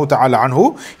radiallahu ta'ala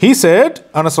anhu. He said,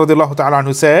 Anas radiallahu ta'ala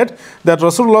anhu said that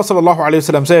Rasulullah sallallahu alayhi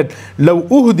wa sallam said, لَوْ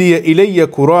أُهْدِيَ إِلَيَّ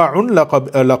كُرَاعٌ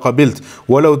لَقَبِلْتُ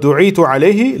وَلَوْ دُعِيتُ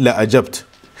عَلَيْهِ لَأَجَبْتُ.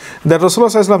 That Rasulullah sallallahu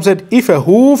alayhi wa sallam said, if a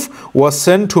hoof was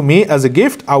sent to me as a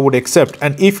gift, I would accept.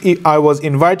 And if I was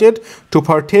invited to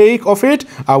partake of it,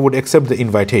 I would accept the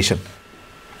invitation.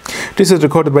 This is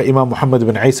recorded by Imam Muhammad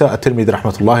ibn Isa At-Tirmidhi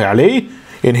rahmatullahi alayhi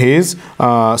in his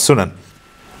Sunan.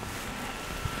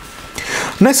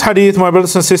 Next hadith, my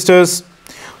brothers and sisters,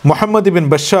 Muhammad ibn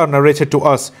Bashar narrated to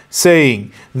us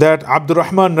saying that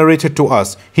Abdurrahman narrated to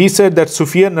us. He said that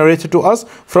Sufyan narrated to us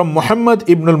from Muhammad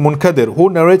ibn al-Munkadir,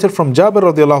 who narrated from Jabir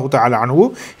radiallahu ta'ala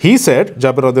anhu. He said,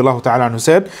 Jabir radiallahu ta'ala anhu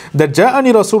said that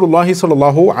Ja'ani Rasulullah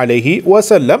sallallahu alayhi wa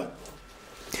sallam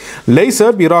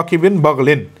laysa birakibin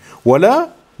baghlin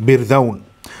wala birdaun.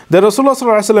 That Rasulullah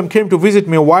sallallahu alayhi wa sallam came to visit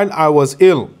me while I was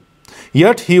ill,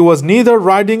 yet he was neither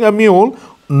riding a mule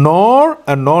nor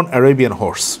a non-Arabian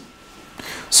horse.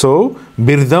 So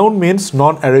birdaun means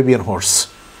non-Arabian horse.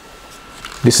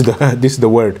 This is the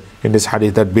word in this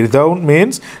hadith, that birdaun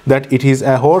means that it is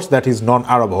a horse that is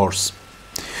non-Arab horse.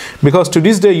 Because to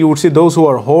this day you would see those who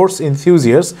are horse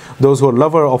enthusiasts, those who are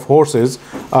lovers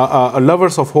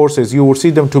of horses, you would see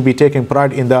them to be taking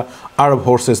pride in the Arab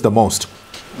horses the most.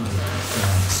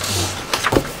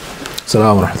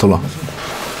 Assalamu alaikum.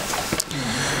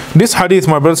 This hadith,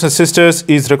 my brothers and sisters,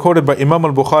 is recorded by Imam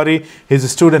al-Bukhari,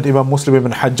 his student Imam Muslim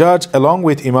ibn Hajjaj, along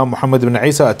with Imam Muhammad ibn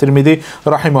Isa At-Tirmidhi,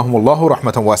 rahimahumullahu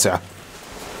rahmatan wasi'ah.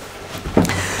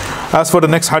 As for the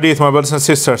next hadith, my brothers and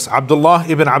sisters, Abdullah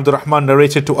ibn Abdurrahman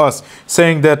narrated to us,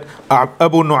 saying that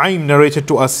Abu Nu'aym narrated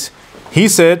to us. He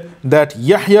said that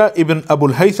Yahya ibn Abu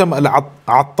al-Haytham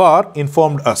al-Attar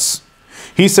informed us.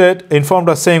 He informed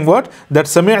us saying what? That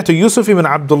Sami'tu Yusuf ibn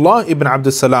Abdullah ibn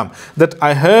Abdus Salam. That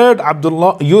I heard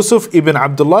Yusuf ibn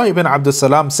Abdullah ibn Abdus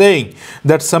Salam saying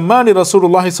that Sammani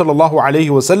Rasulullah sallallahu alayhi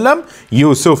wa sallam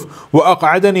Yusuf wa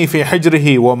aq'adani fi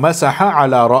hijrihi wa masaha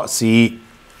ala ra'si.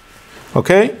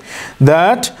 Okay?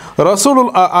 That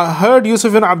I heard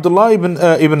Yusuf ibn Abdullah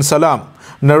ibn Salam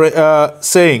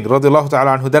saying, radiallahu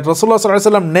ta'ala anhu, that Rasulullah sallallahu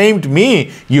alaihi wasallam named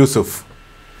me Yusuf.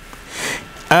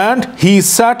 And he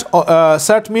sat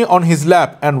me on his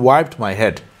lap and wiped my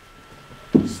head.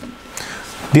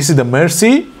 This is the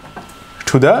mercy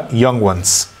to the young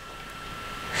ones.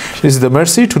 This is the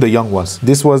mercy to the young ones.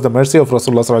 This was the mercy of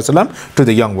Rasulullah sallallahu alaihi wasallam to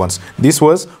the young ones. This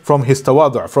was from his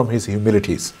tawadu', from his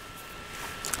humilities.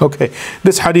 Okay,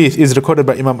 this hadith is recorded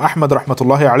by Imam Ahmad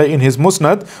rahmatullahi alayhi in his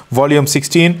Musnad, volume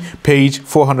 16, page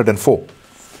 404.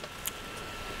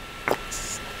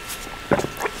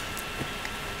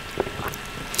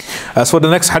 As for the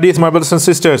next hadith, my brothers and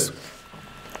sisters,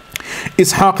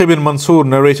 Ishaq ibn Mansur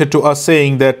narrated to us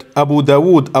saying that Abu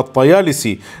Dawood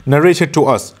al-Tayalisi narrated to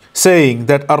us saying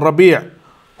that Ar-Rabi',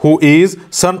 who is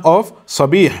son of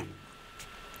Sabih,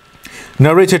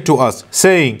 narrated to us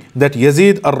saying that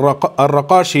Yazid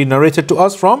al-Raqashi narrated to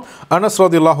us from Anas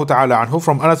radiallahu ta'ala anhu,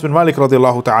 from Anas bin Malik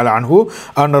radiallahu ta'ala anhu,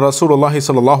 anna Rasulullah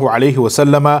sallallahu alayhi wa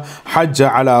sallama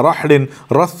hajja ala rahlin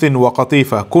rathin wa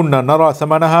qatifa kunna nara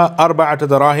thamanaha arba'ata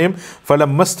darahim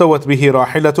falamma stawat bihi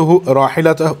rahilatuhu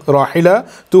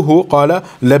qala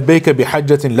labbayka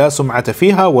bihajjatin la sum'ata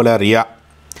fiha wa la riya'.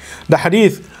 The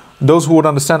hadith, those who would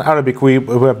understand Arabic, we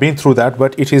have been through that,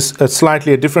 but it is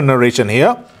slightly a different narration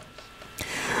here.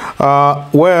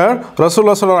 Where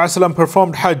Rasulullah sallallahu alaihi wasallam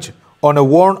performed Hajj on a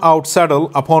worn out saddle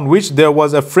upon which there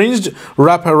was a fringed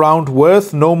wraparound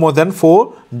worth no more than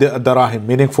 4 darahim,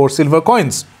 meaning 4 silver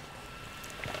coins.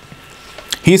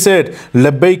 He said,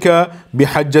 Labbayka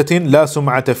bihajjatin la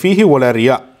sum'ata fihi wa la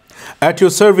riya'. At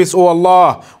your service, O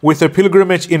Allah, with a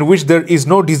pilgrimage in which there is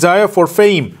no desire for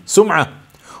fame, sum'ah,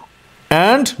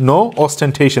 and no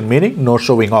ostentation, meaning no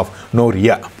showing off, no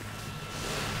riya'.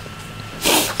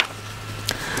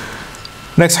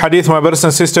 Next hadith, my brothers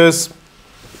and sisters,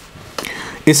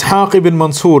 Ishaq ibn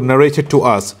Mansur narrated to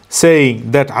us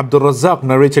saying that Abdul Razzaq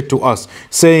narrated to us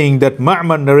saying that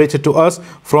Ma'man narrated to us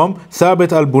from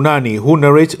Thabit al-Bunani, who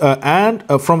narrates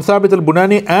from Thabit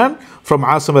al-Bunani and from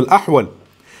Asim al-Ahwal.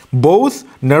 Both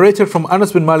narrated from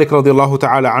Anas bin Malik radiallahu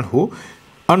ta'ala anhu,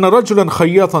 أن رجلا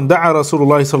خياطا دعا رسول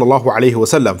الله صلى الله عليه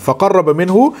وسلم فقرب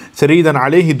منه ثريدا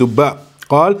عليه دباء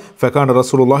قال فكان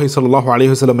رسول الله صلى الله عليه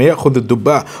وسلم يأخذ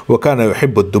الدباء وكان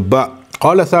يحب الدباء.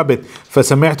 قال ثابت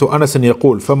فسمعت أنس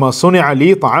يقول فما صنع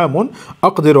لي طعام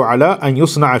أقدر على أن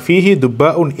يصنع فيه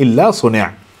دباء إلا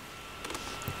صنع.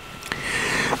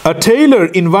 A tailor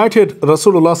invited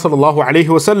Rasulullah صلى الله عليه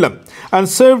وسلم and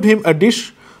served him a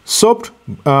dish sopped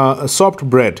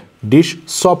bread. Dish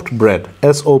sopped bread,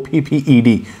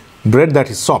 S-O-P-P-E-D, bread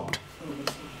that is sopped.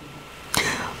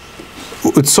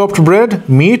 With sopped bread,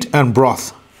 meat and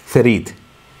broth, tharid,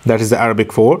 that is the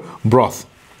Arabic for broth,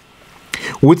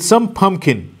 with some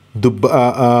pumpkin,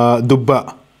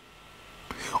 dubba,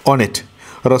 on it.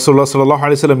 Rasulullah sallallahu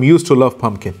alaihi wasallam used to love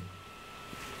pumpkin.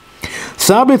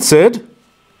 Thabit said,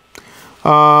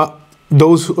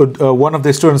 one of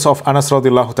the students of Anas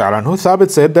radiallahu ta'ala anhu,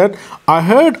 Thabit said that I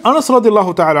heard Anas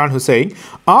radiallahu ta'ala anhu saying,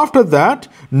 after that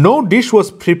no dish was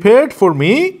prepared for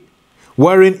me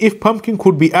wherein if pumpkin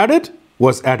could be added,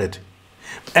 was added.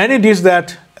 Any dish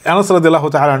that Anas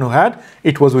radiallahu ta'ala anhu had,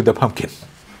 it was with the pumpkin.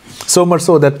 So much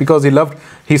so that because he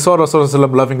saw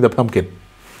Rasulullah loving the pumpkin.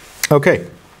 Okay.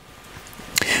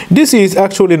 This is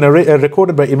actually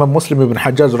recorded by Imam Muslim ibn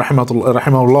Hajjaj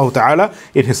rahimahullah ta'ala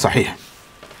in his Sahih.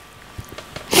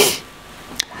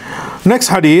 Next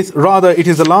hadith, rather it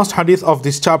is the last hadith of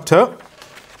this chapter.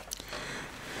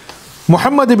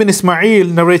 Muhammad ibn Ismail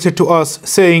narrated to us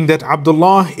saying that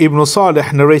Abdullah ibn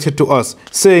Salih narrated to us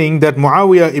saying that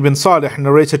Muawiyah ibn Salih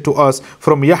narrated to us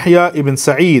from Yahya ibn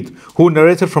Sa'id, who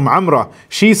narrated from Amra.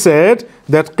 She said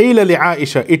that قيل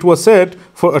لعائشة, it was said to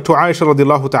Aisha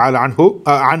radiallahu ta'ala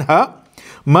anha,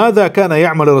 ماذا كان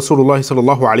يعمل رسول الله صلى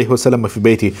الله عليه وسلم في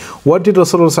بيته? What did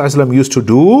Rasulullah صلى الله عليه وسلم used to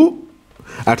do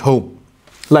at home,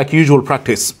 like usual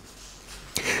practice?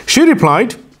 She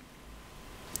replied,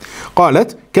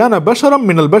 قالت كان بشرا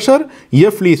من البشر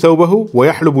يفلي ثوبه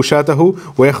ويحلب شاته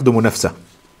ويخدم نفسه.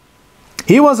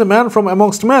 He was a man from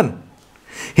amongst men.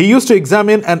 He used to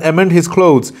examine and amend his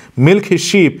clothes, milk his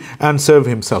sheep, and serve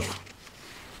himself.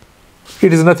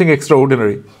 It is nothing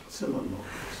extraordinary.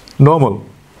 Normal.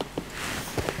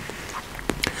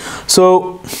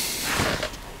 So,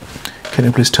 can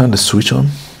you please turn the switch on?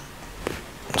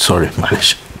 Sorry,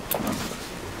 Malish.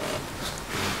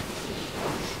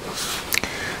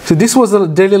 So this was the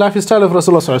daily lifestyle of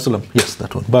Rasulullah sallallahu alaihi wasallam. Yes,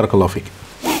 that one. Barakallahu fiqh.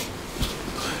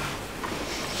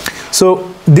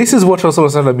 So this is what Rasulullah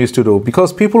sallallahu alaihi wasallam used to do,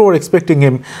 because people were expecting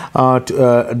him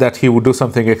that he would do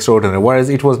something extraordinary, whereas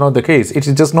it was not the case. It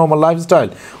is just normal lifestyle.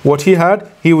 What he had,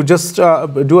 he would just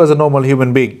do as a normal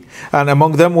human being. And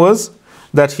among them was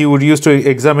that he would use to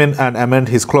examine and amend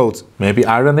his clothes? Maybe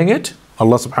ironing it.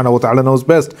 Allah subhanahu wa ta'ala knows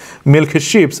best. Milk his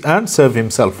sheep and serve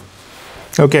himself.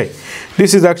 Okay,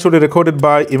 this is actually recorded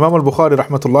by Imam Al-Bukhari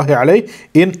rahmatullahi alayh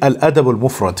in Al-Adab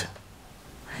Al-Mufrad.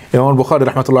 Imam Al-Bukhari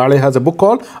rahmatullahi alayh has a book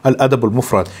called Al-Adab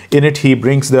Al-Mufrad. In it he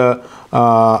brings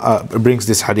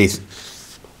this hadith.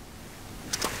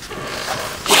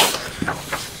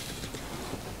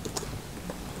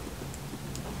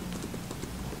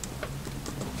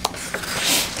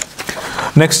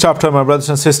 Next chapter, my brothers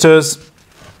and sisters,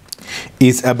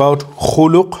 is about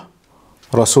khuluq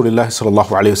Rasulullah sallallahu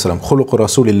alayhi wasallam. Khuluq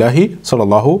Rasulullah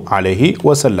sallallahu alayhi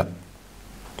wasallam.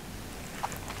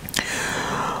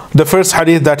 The first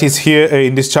hadith that is here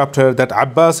in this chapter, that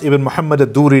Abbas ibn Muhammad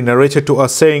al-Duri narrated to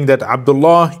us, saying that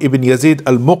Abdullah ibn Yazid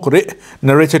al-Muqri'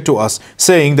 narrated to us,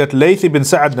 saying that Layth ibn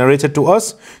Sa'ad narrated to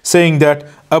us, saying that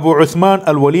Abu Uthman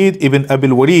al-Walid ibn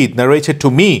Abil Walid narrated to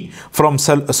me from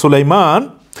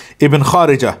Sulaiman ibn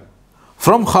Kharijah,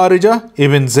 from Kharijah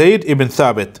ibn Zayd ibn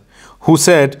Thabit, who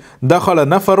said, دخل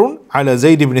نفر على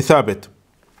زيد بن ثابت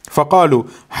فقالوا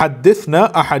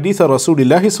حدثنا أحاديث رسول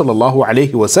الله صلى الله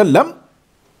عليه وسلم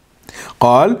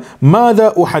قال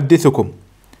ماذا أحدثكم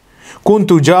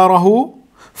كنت جاره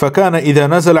فكان إذا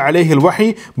نزل عليه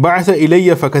الوحي بعث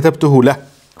إلي فكتبته له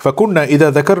فكنا إذا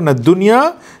ذكرنا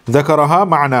الدنيا ذكرها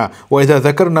معنا وإذا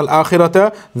ذكرنا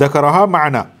الآخرة ذكرها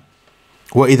معنا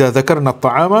وإذا ذكرنا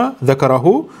الطعام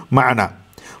ذكره معنا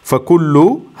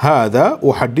فكل هذا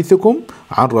أحدثكم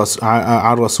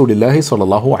عن رسول الله صلى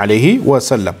الله عليه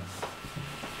وسلم.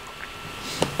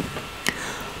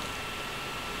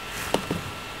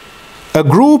 A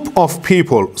group of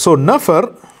people. So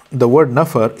nafar, the word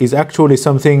nafar is actually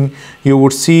something you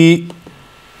would see,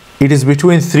 it is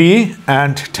between 3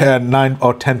 and 9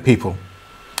 or 10 people.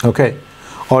 Okay.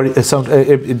 Or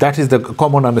that is the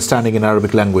common understanding in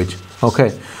Arabic language.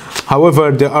 Okay.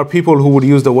 However, there are people who would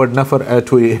use the word nafar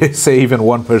to say even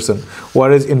one person.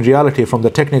 Whereas in reality, from the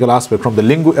technical aspect, from the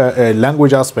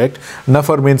language aspect,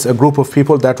 nafar means a group of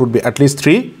people that would be at least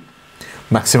 3,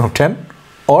 maximum 10,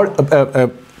 or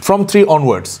from 3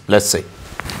 onwards, let's say.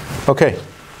 Okay.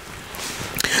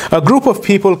 A group of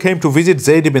people came to visit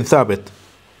Zayd ibn Thabit,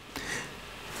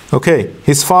 okay,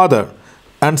 his father,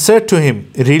 and said to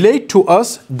him, relate to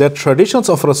us the traditions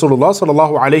of Rasulullah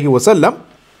sallallahu alayhi wasallam.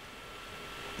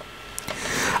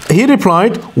 He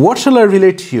replied, what shall I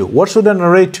relate to you? What should I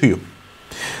narrate to you?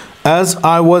 As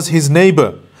I was his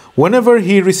neighbor, whenever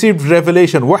he received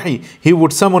revelation, wahi, he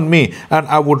would summon me and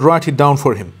I would write it down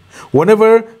for him.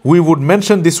 Whenever we would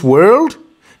mention this world,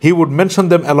 he would mention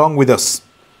them along with us.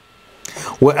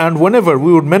 And whenever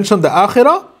we would mention the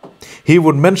akhirah, he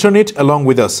would mention it along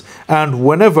with us. And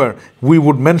whenever we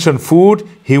would mention food,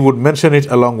 he would mention it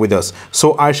along with us.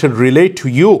 So I should relate to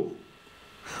you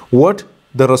what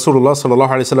the Rasulullah sallallahu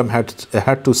alaihi wasallam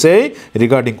had to say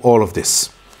regarding all of this.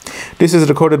 This is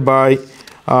recorded by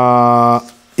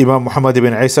Imam Muhammad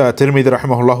ibn Isa At-Tirmidhi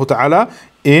rahimahullah ta'ala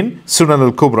in Sunan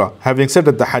al-Kubra, having said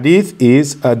that the hadith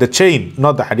is the chain,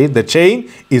 not the hadith, the chain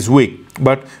is weak.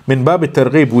 But min bab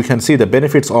al-targhib, we can see the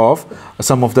benefits of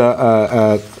some of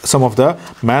the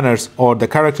manners or the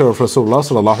character of Rasulullah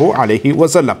sallallahu alaihi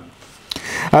wasallam.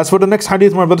 As for the next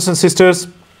hadith, my brothers and sisters,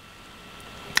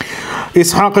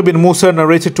 Ishaq ibn Musa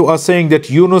narrated to us, saying that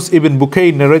Yunus ibn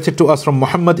Bukayr narrated to us from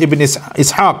Muhammad ibn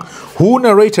Ishaq, who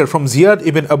narrated from Ziyad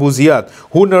ibn Abu Ziyad,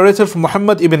 who narrated from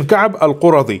Muhammad ibn Ka'b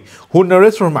al-Quradi, who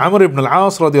narrated from Amr ibn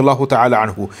al-As radiyallahu ta'ala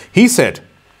anhu. He said,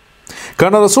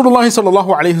 كان رسول الله صلى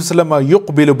الله عليه وسلم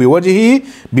يقبل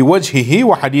بوجهه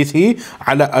وحديثه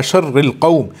على أشر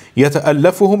القوم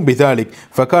يتألفهم بذلك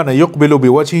فكان يقبل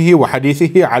بوجهه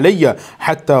وحديثه علي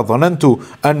حتى ظننت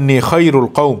أني خير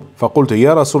القوم فقلت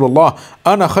يا رسول الله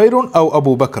أنا خير أو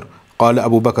أبو بكر قال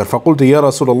أبو بكر فقلت يا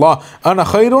رسول الله أنا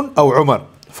خير أو عمر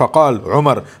فقال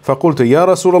عمر فقلت يا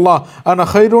رسول الله أنا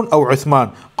خير أو عثمان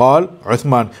قال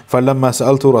عثمان فلما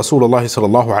سألت رسول الله صلى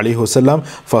الله عليه وسلم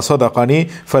فصدقني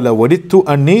فلو وددت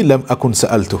أني لم أكن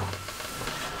سألته.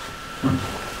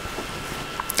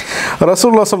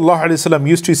 Rasulullah صلى الله عليه وسلم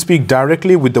used to speak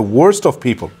directly with the worst of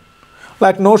people,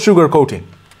 like no sugar coating,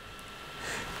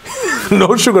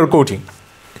 no sugar coating,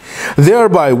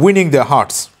 thereby winning their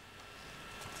hearts.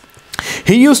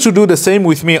 He used to do the same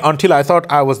with me until I thought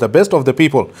I was the best of the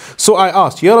people. So I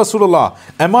asked, Ya Rasulullah,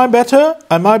 am I better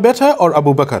or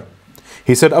Abu Bakr?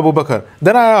 He said, Abu Bakr.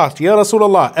 Then I asked, Ya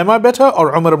Rasulullah, am I better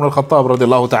or Umar ibn al-Khattab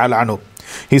radiallahu ta'ala anhu?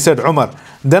 He said, Umar.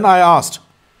 Then I asked,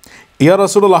 Ya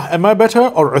Rasulullah, am I better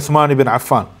or Uthman ibn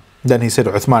Affan? Then he said,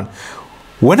 Uthman.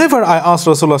 Whenever I asked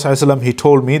Rasulullah sallallahu alaihi wasallam, he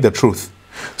told me the truth.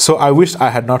 So I wished I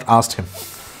had not asked him.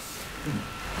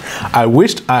 I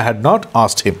wished I had not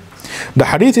asked him. The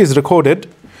hadith is recorded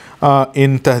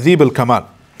in Tahdhib al-Kamal.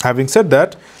 Having said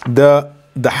that,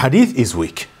 the hadith is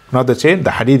weak. Not the chain,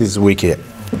 the hadith is weak here.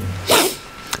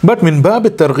 But min bab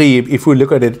al-targhib, if we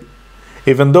look at it,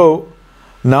 even though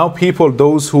now people,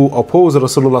 those who oppose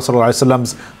Rasulullah sallallahu alaihi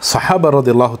wasallam's Sahaba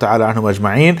radiallahu ta'ala anhum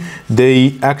ajma'in,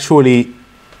 they actually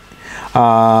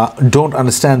don't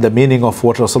understand the meaning of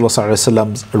what Rasulullah sallallahu alaihi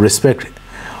wasallam's respect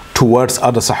towards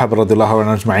other Sahaba radiallahu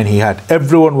anhum ajma'in he had.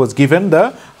 Everyone was given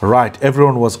the right,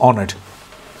 everyone was honored.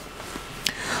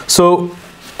 So,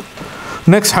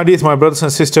 next hadith, my brothers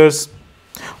and sisters,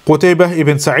 Qutaybah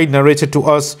ibn Sa'id narrated to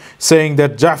us, saying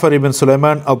that Ja'far ibn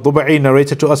Sulaiman al-Dubai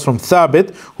narrated to us from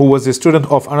Thabit, who was a student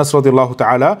of Anas radiallahu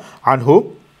ta'ala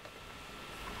anhu.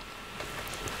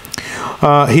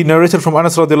 He narrated from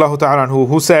Anas radiallahu ta'ala anhu,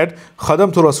 who said,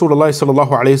 Khadamtu Rasulullah sallallahu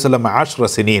alayhi wasallam 10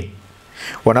 sineen.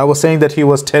 When I was saying that he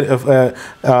was khadim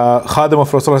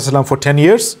of Rasulullah for 10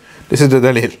 years, this is the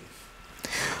dalil.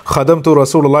 Khadamtu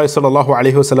Rasulullah sallallahu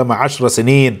alayhi wasallam 10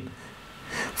 sineen.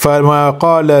 فما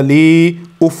قال لي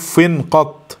أف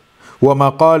قط وما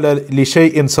قال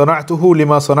لشيء صنعته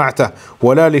لما صنعته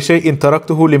ولا لشيء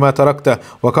تركته لما تركته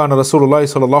وكان رسول الله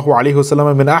صلى الله عليه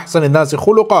وسلم من أحسن الناس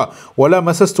خلقا ولا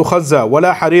مسست خزا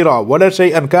ولا حريرا ولا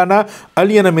شيئا كان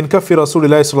ألين من كف رسول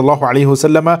الله صلى الله عليه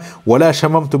وسلم ولا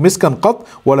شممت مسكا قط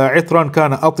ولا عطرا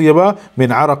كان أطيب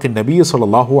من عرق النبي صلى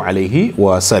الله عليه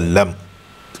وسلم.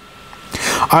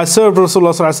 I served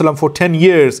Rasulullah for 10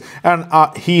 years and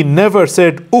he never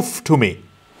said uff to me.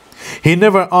 He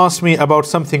never asked me about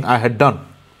something I had done,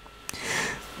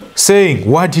 saying,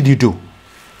 why did you do?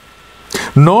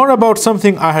 Nor about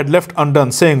something I had left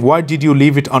undone, saying, why did you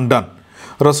leave it undone?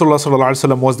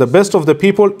 Rasulullah was the best of the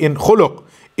people in khuluq,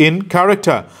 in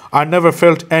character. I never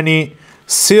felt any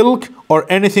silk or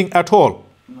anything at all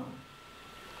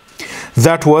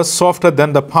that was softer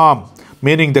than the palm,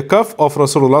 meaning the cuff of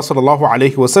Rasulullah sallallahu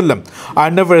alaihi wasallam.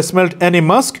 I never smelled any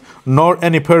musk nor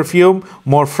any perfume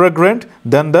more fragrant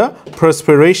than the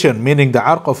perspiration, meaning the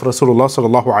arq of Rasulullah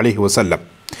sallallahu alaihi wasallam.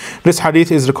 This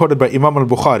hadith is recorded by Imam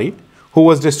Al-Bukhari, who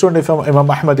was the student of Imam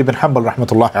Ahmad ibn Hanbal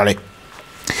rahmatullahi alayh,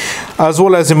 as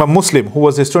well as Imam Muslim, who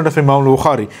was the student of Imam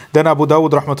Al-Bukhari, then Abu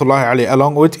Dawud rahmatullahi alayh,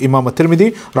 along with Imam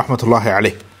At-Tirmidhi rahmatullahi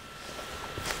alayh.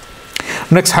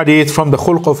 Next hadith from the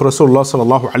khulq of Rasulullah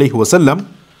sallallahu alayhi wasallam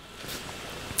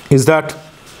is that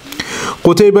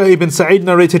Qutaybah ibn Sa'id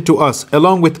narrated to us,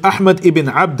 along with Ahmad ibn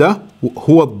Abda,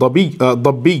 who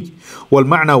الضبي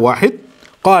والمعنى واحد,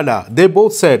 قال, they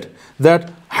both said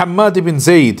that Hammad ibn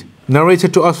Zayd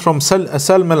narrated to us from Salm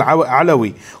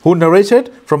al-Alawi, who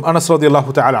narrated from Anas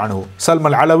radiallahu ta'ala anhu. Salm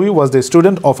al-Alawi was the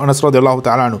student of Anas radiallahu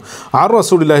ta'ala anhu. Ar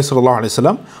Rasulullah sallallahu alayhi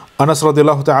wa sallam, Anas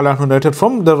radiallahu ta'ala anhu narrated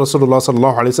from the Rasulullah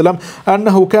sallallahu alayhi wa sallam,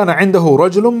 أنه كان عنده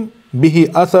رجل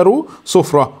به أثر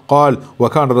صفرة قال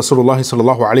وكان رسول الله صلى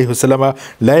الله عليه وسلم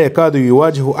لا يكاد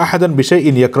يواجه أحدا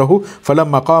بشيء يكره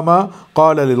فلما قام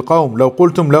قال للقوم لو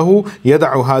قلتم له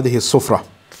يدع هذه الصفرة.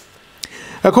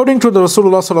 According to the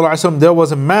Rasulullah sallallahu alaihi wasallam, there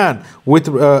was a man with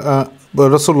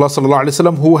Rasulullah sallallahu alaihi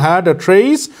wasallam who had a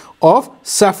trace of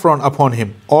saffron upon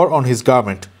him or on his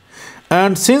garment.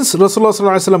 And since Rasulullah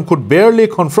sallallahu alaihi wasallam could barely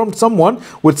confront someone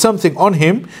with something on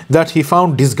him that he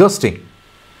found disgusting,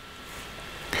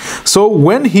 so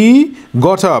when he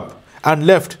got up and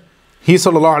left, he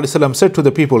sallallahu alaihi wasallam said to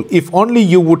the people, if only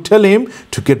you would tell him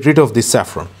to get rid of this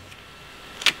saffron.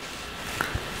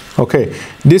 Okay,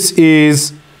 this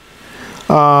is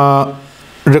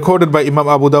recorded by Imam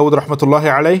Abu Dawud rahmatullahi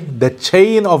alayh. The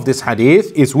chain of this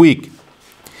hadith is weak.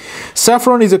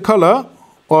 Saffron is a color,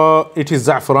 or it is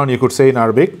za'faran, you could say in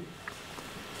Arabic.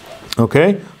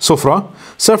 Okay, sufra.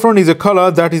 Saffron is a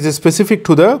color that is specific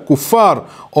to the kuffar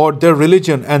or their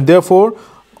religion, and therefore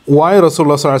why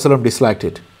Rasulullah sallallahu alaihi wasallam disliked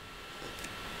it.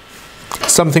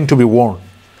 Something to be worn.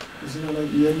 Isn't it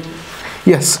like yellow?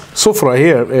 Yes, sufra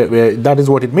here, that is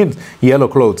what it means, yellow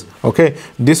clothes. Okay,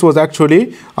 this was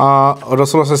actually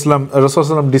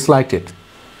Rasulullah disliked it.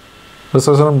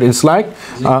 Rasulullah disliked.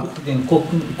 Is it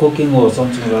cooking or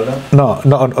something like that?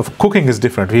 No, cooking is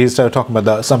different. He started talking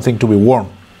about something to be worn.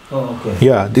 Oh, okay.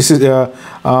 Yeah, this is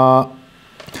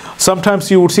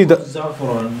sometimes you would see the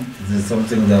Saffron is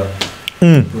something that.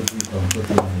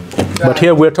 But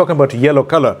here we are talking about yellow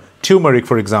color, turmeric,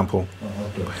 for example.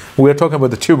 We are talking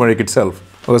about the turmeric itself,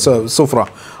 so sufra.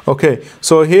 Okay,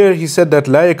 so here he said that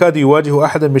لا يكاد يواجه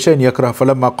أحدا بشيء يكره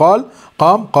فلما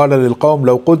قام قال للقوم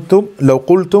لو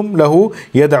قلتم له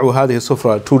يدع هذه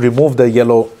الصفرة, to remove the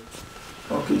yellow.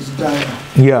 Okay, it's dye.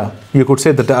 Yeah, you could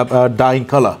say the dyeing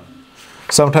color.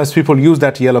 Sometimes people use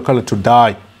that yellow color to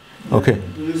dye. Okay.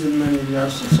 Using many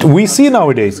We see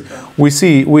nowadays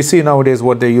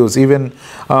what they use. Even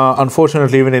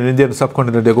unfortunately, even in Indian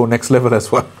subcontinent, they go next level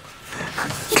as well.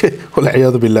 Okay,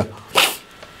 wal-iyadhu billah.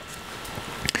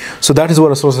 So that is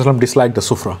what Rasulullah disliked, the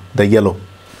sufra, the yellow.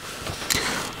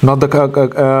 Not the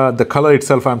color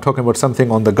itself. I'm talking about something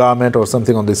on the garment or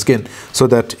something on the skin, so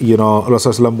that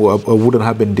Rasulullah wouldn't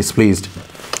have been displeased.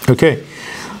 Okay.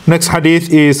 Next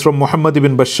hadith is from Muhammad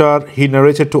ibn Bashar. He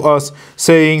narrated to us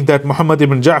saying that Muhammad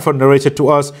ibn Ja'far narrated to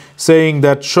us saying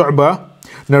that Shu'bah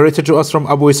narrated to us from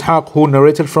Abu Ishaq, who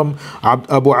narrated from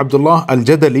Abu Abdullah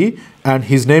Al-Jadali, and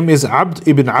his name is Abd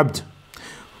ibn Abd,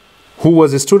 who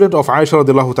was a student of Aisha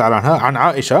radiallahu ta'ala anha, and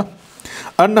Aisha,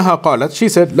 أنها قالت, she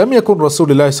said, لم يكن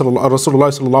رسول الله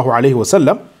صلى الله عليه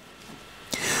وسلم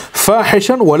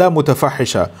فاحشا ولا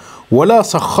متفحشا ولا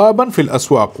صخابا في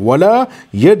الأسواق ولا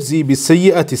يجزي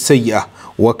بالسيئة السيئة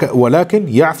ولكن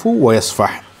يعفو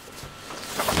ويصفح.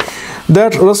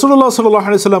 That Rasulullah sallallahu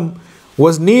alaihi wasallam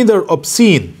was neither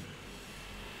obscene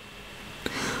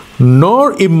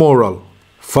nor immoral,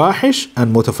 fahish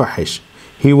and mutafahish.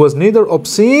 He was neither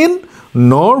obscene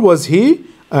nor was he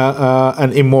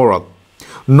an immoral,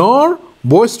 nor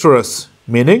boisterous,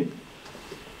 meaning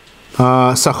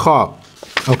sakhab,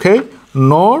 okay,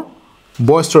 nor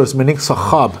boisterous, meaning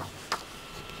sakhab,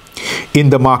 in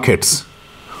the markets,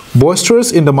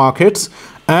 boisterous in the markets,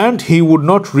 and he would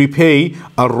not repay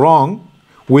a wrong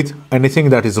with anything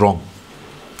that is wrong.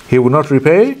 He would not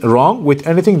repay wrong with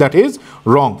anything that is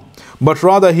wrong, but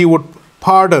rather he would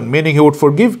pardon, meaning he would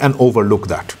forgive and overlook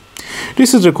that.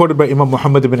 This is recorded by Imam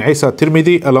Muhammad ibn Isa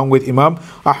At-Tirmidhi along with Imam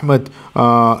Ahmad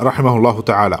rahimahullah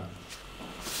ta'ala.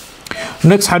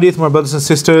 Next hadith, my brothers and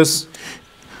sisters,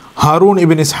 Harun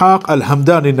ibn Ishaq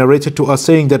Al-Hamdani narrated to us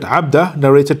saying that Abdah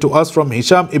narrated to us from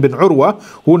Hisham ibn Urwa,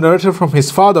 who narrated from his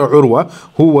father Urwa,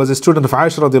 who was a student of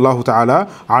Aisha radiallahu ta'ala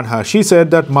anha. She said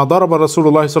that ما ضرب رسول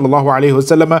الله صلى الله عليه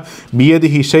وسلم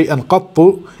بيده شيئا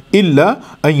قط إلا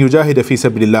أن يجاهد في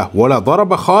سبيل الله ولا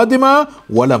ضرب خادما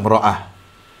ولا امرأة.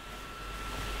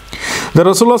 The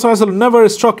Rasulullah never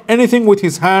struck anything with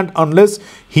his hand unless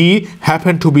he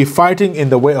happened to be fighting in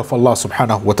the way of Allah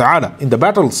subhanahu wa ta'ala in the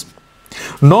battles.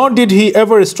 Nor did he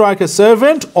ever strike a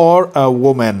servant or a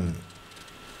woman.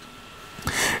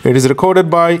 It is recorded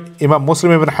by Imam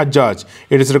Muslim ibn Hajjaj.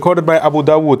 It is recorded by Abu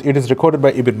Dawood. It is recorded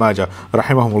by Ibn Majah.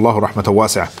 Rahimahumullah rahmatan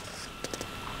wasi'ah.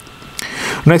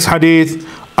 Next hadith,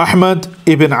 Ahmad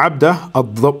ibn Abdah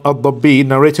al-Dabbi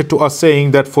narrated to us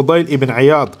saying that Fudail ibn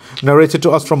Iyad narrated to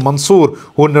us from Mansur,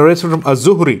 who narrated from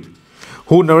Az-Zuhri,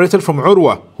 who narrated from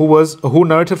Urwa, who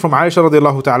narrated from Aisha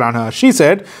radiallahu ta'ala anha. She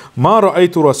said, ما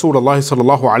رأيت رسول الله صلى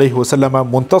الله عليه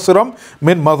وسلم منتصرا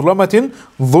من مظلمة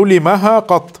ظلمها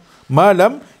قط ما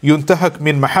لم ينتهك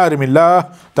من محارم الله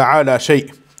تعالى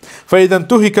شيء فإذا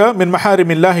انتهك من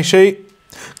محارم الله شيء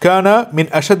كان من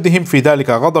أشدهم في ذلك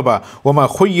غضبا وما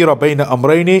خير بين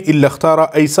أمرين إلا اختار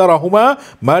أيسرهما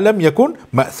ما لم يكن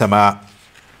مأثما.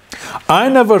 I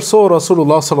never saw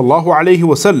Rasulullah sallallahu alayhi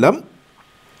wasallam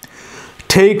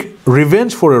take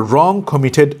revenge for a wrong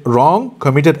committed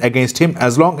against him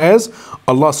as long as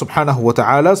Allah subhanahu wa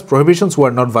ta'ala's prohibitions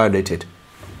were not violated.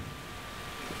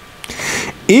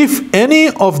 If any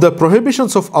of the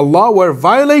prohibitions of Allah were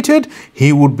violated,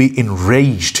 he would be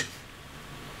enraged.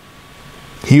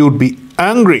 He would be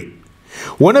angry.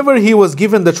 Whenever he was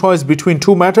given the choice between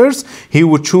two matters, he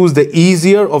would choose the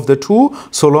easier of the two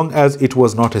so long as it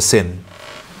was not a sin.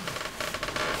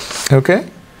 Okay?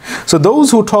 So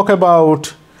those who talk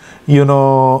about,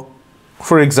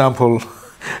 for example,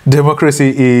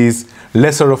 democracy is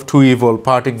lesser of two evil,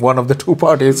 parting one of the two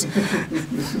parties.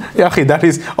 That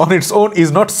is on its own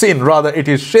is not sin, rather it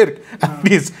is shirk,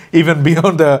 and is even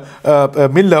beyond the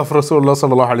millah of Rasulullah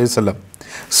sallallahu alaihi wasallam.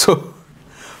 So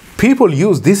people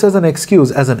use this as an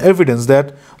excuse, as an evidence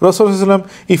that Rasulullah,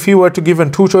 if he were to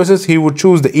given two choices, he would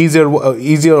choose the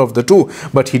easier of the two,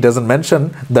 but he doesn't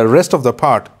mention the rest of the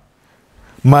part.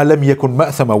 Ma lam yakun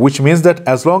ma'thama, which means that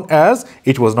as long as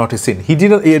it was not a sin.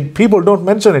 People don't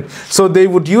mention it. So they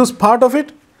would use part of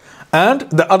it and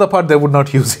the other part they would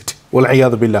not use it.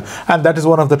 Wal-iyadhu billah. And that is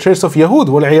one of the traits of Yahud.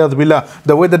 Wal-iyadhu billah.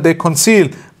 The way that they conceal,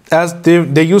 as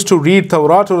they used to read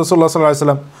Tawrat to Rasulullah sallallahu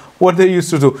alaihi wasallam, what they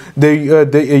used to do,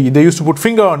 they used to put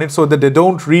finger on it so that they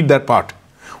don't read that part.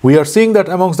 We are seeing that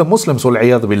amongst the Muslims.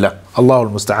 Wal-iyadhu billah. Allahu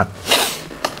al-musta'an.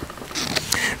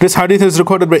 This hadith is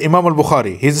recorded by Imam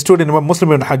Al-Bukhari. He is a student Imam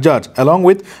Muslim ibn Hajjaj along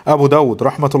with Abu Dawud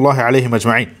rahmatullahi alayhim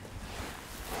ajma'in.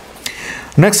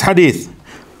 Next hadith.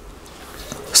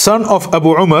 son of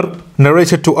Abu Umar,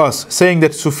 narrated to us, saying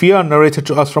that Sufyan narrated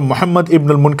to us from Muhammad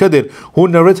ibn al-Munkadir, who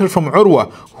narrated from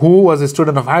Urwa, who was a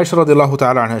student of Aisha radiallahu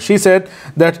ta'ala anha. She said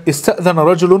that استأذن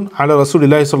رجل على رسول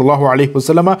الله صلى الله عليه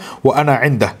وسلم وأنا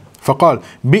عنده فقال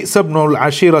بئس ابن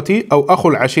العشيرة أو أخو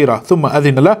العشيرة ثم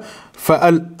أذن له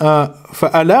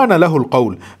فألان له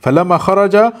القول فلما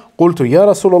خرج قلت يا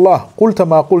رسول الله قلت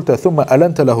ما قلت ثم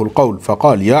ألنت له القول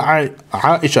فقال يا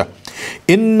عائشة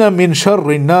إن من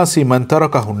شر الناس من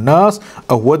تركه الناس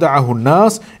أو ودعه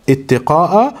الناس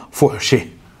اتقاء فحشه.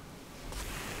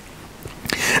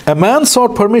 A man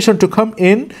sought permission to come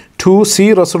in to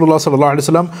see Rasulullah sallallahu alaihi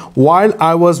wasallam while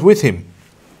I was with him.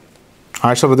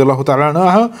 Aisha radiallahu ta'ala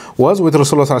anha was with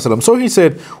Rasulullah sallallahu alaihi wasallam. So he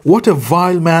said, what a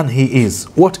vile man he is.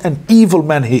 What an evil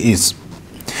man he is.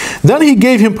 Then he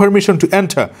gave him permission to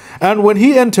enter. And when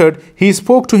he entered, he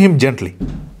spoke to him gently.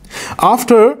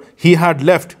 After he had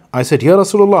left, I said, Ya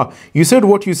Rasulullah, you said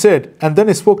what you said. And then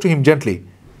he spoke to him gently.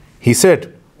 He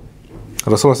said,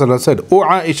 Rasulullah said, O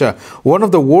Aisha, one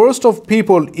of the worst of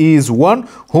people is one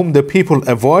whom the people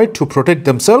avoid to protect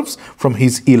themselves from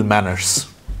his ill manners.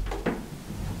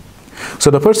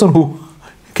 So the person who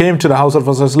came to the house of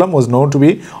Rasulullah was known to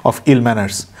be of ill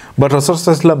manners. But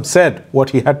Rasulullah said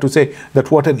what he had to say, that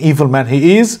what an evil man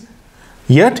he is.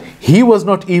 Yet he was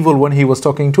not evil when he was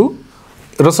talking to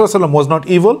Rasulullah was not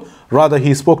evil, rather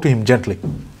he spoke to him gently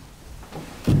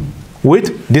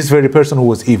with this very person who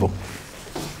was evil.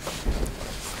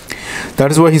 That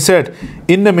is why he said,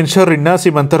 "Inna min sharri nasi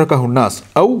man tarakahu nas,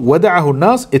 aw wada'ahu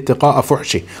nas ittiqa'a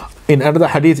fuhshi." In another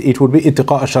hadith, it would be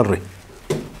ittiqa'a sharri.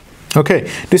 Okay,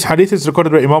 this hadith is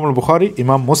recorded by Imam Al-Bukhari,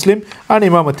 Imam Muslim, and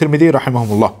Imam At-Tirmidhi,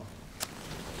 rahimahumullah.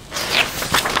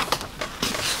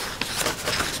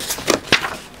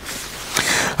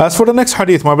 As for the next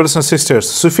hadith, my brothers and sisters,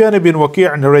 Sufyan ibn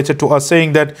Waqi' narrated to us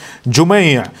saying that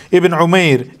Jumay' ibn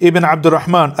Umayr ibn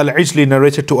Abdurrahman al-Ijli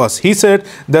narrated to us. He said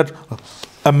that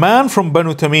a man from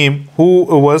Banu Tamim who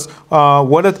was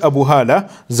Walad Abu Hala,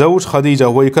 Zawj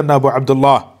Khadija, wa yukanna Abu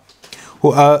Abdullah,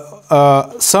 who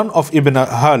son of Ibn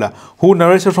Hala, who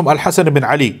narrated from Al-Hasan ibn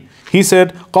Ali. He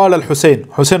said, قال الحسين,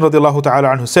 Hussein radiallahu ta'ala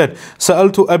anhu said,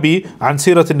 سألت أبي عن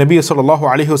سيرة النبي صلى الله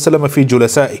عليه وسلم في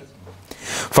جلسائه.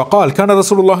 فقال كان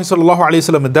رسول الله صلى الله عليه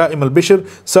وسلم دائم البشر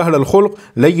سهل الخلق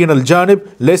لين الجانب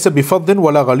ليس بفظ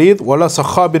ولا غليظ ولا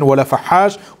صخاب ولا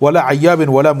فحاش ولا عياب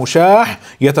ولا مشاح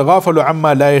يتغافل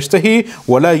عما لا يشتهي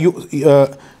ولا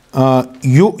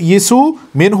يؤيس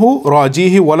منه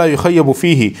راجيه ولا يخيب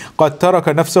فيه قد ترك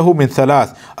نفسه من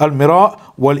ثلاث المراء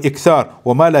والإكثار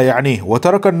وما لا يعنيه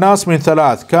وترك الناس من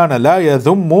ثلاث كان لا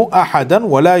يذم أحدا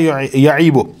ولا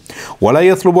يعيبه ولا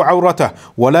يطلب عورته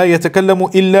ولا يتكلم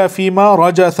إلا فيما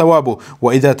رجى ثوابه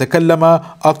وإذا تكلم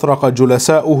أطرق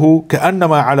جلساؤه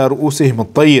كأنما على رؤوسهم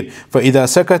الطير فإذا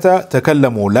سكت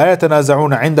تكلموا لا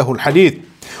يتنازعون عنده الحديث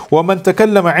ومن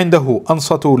تكلم عنده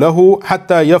أنصتوا له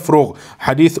حتى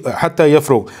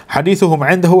يفرغ حديثهم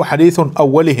عنده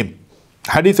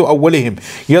حديث أولهم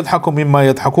يضحك مما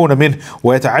يضحكون منه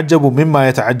ويتعجب مما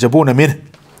يتعجبون منه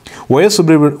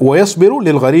ويصبر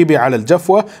للغريب على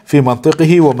الجفوة في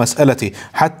منطقه ومسألته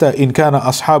حتى إن كان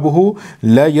أصحابه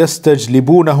لا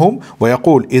يستجلبونهم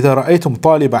ويقول إذا رأيتم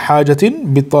طالب حاجة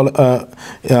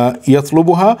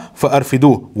يطلبها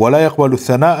فأرفدوه ولا يقبل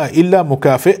الثناء إلا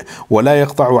مكافئ ولا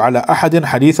يقطع على أحد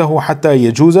حديثه حتى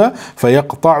يجوز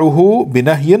فيقطعه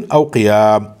بنهي أو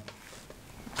قيام.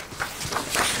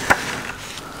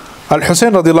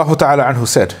 Al-Husayn radiallahu ta'ala anhu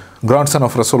said, grandson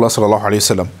of Rasulullah sallallahu alayhi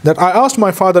wasallam, that I asked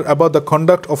my father about the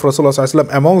conduct of Rasulullah sallallahu alayhi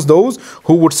wasallam amongst those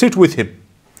who would sit with him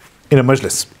in a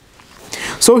majlis.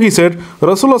 So he said,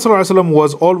 Rasulullah sallallahu alayhi wasallam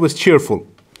was always cheerful.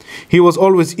 He was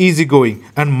always easygoing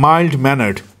and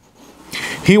mild-mannered.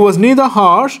 He was neither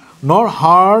harsh nor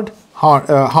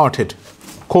hard-hearted.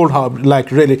 Cold-hearted,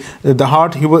 like really, the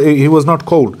heart, he was not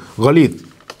cold, ghalid,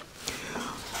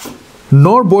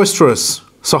 nor boisterous,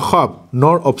 sakhab,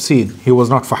 nor obscene. He was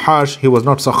not fahash, he was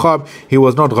not sakhab, he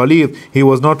was not ghalid, he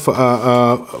was not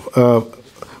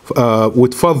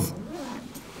with fadh,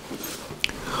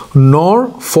 nor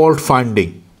fault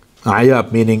finding.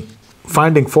 Ayab, meaning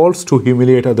finding faults to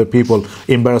humiliate other people,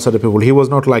 embarrass other people. He was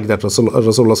not like that, Rasulullah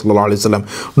sallallahu alaihi wasallam.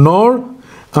 Nor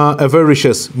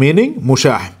avaricious, meaning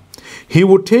mushah. He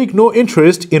would take no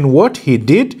interest in what he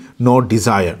did nor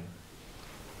desire.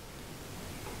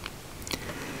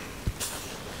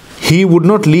 He would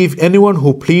not leave anyone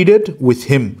who pleaded with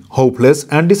him hopeless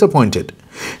and disappointed.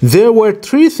 There were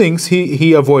three things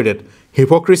he avoided.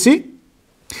 Hypocrisy.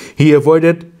 He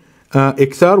avoided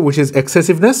ikthar, which is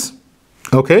excessiveness.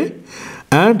 Okay.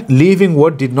 And leaving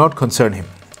what did not concern him.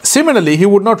 Similarly, he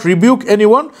would not rebuke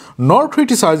anyone, nor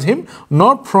criticize him,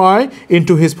 nor pry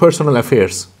into his personal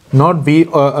affairs. Not be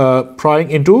prying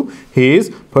into his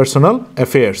personal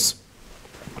affairs.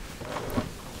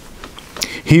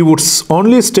 He would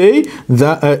only say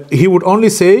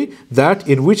that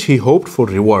in which he hoped for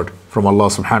reward from Allah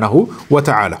subhanahu wa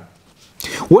ta'ala.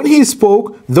 When he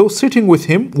spoke, those sitting with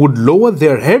him would lower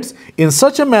their heads in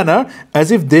such a manner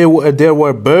as if there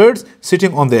were birds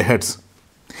sitting on their heads.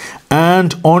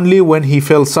 And only when he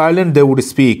fell silent they would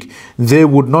speak. They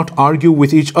would not argue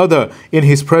with each other in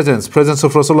his presence of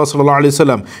Rasulullah sallallahu alaihi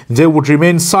wasallam. They would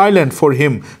remain silent for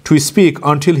him to speak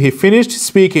until he finished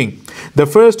speaking. The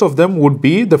first of them would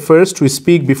be the first to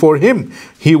speak before him.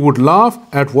 He would laugh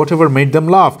at whatever made them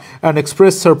laugh and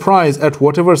express surprise at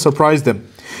whatever surprised them.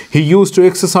 He used to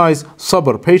exercise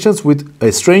sabr, patience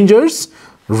with strangers,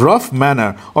 rough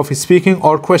manner of his speaking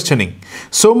or questioning,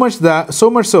 so much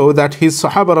so that his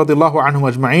Sahaba radiallahu anhum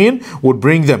ajma'in would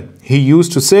bring them. He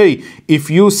used to say, if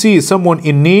you see someone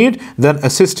in need, then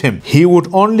assist him. He would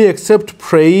only accept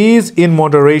praise in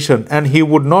moderation, and he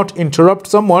would not interrupt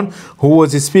someone who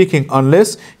was speaking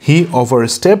unless he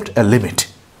overstepped a limit,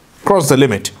 crossed the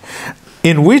limit,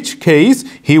 in which case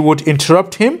he would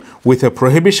interrupt him with a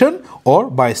prohibition or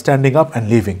by standing up and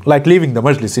leaving, like leaving the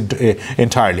majlis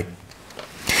entirely.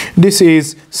 This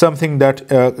is something that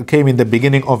came in the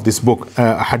beginning of this book,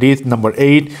 hadith number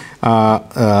 8,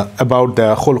 about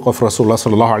the khulq of Rasulullah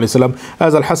sallallahu alaihi wasallam,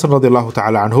 as Al-Hasan radiallahu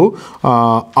ta'ala anhu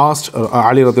asked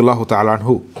Ali radiallahu ta'ala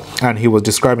anhu, and he was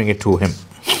describing it to him.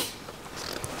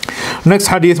 Next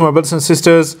hadith, my brothers and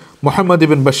sisters, Muhammad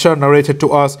ibn Bashar narrated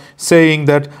to us, saying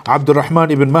that Abdul Rahman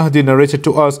ibn Mahdi narrated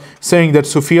to us, saying that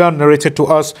Sufyan narrated to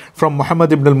us from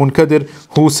Muhammad ibn al-Munkadir,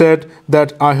 who said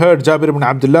that I heard Jabir ibn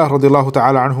Abdullah radiallahu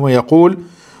ta'ala anhu yaqul,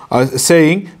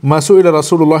 saying, ما سئل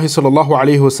رسول الله صلى الله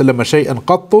عليه وسلم شيئا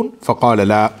قط فقال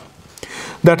لا.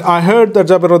 That I heard that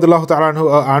Jabir radiallahu ta'ala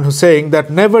anhu saying that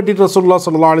never did Rasulullah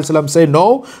sallallahu alaihi wasallam say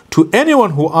no to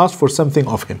anyone who asked for something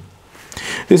of him.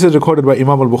 This is recorded by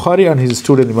Imam al-Bukhari and his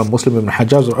student Imam Muslim ibn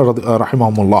Hajjaj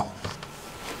rahimahumullah.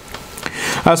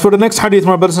 As for the next hadith,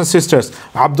 my brothers and sisters,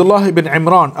 Abdullah ibn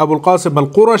Imran Abu al-Qasim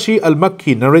al-Qurashi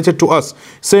al-Makki narrated to us,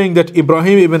 saying that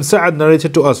Ibrahim ibn Sa'ad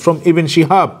narrated to us from Ibn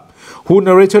Shihab, who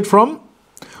narrated from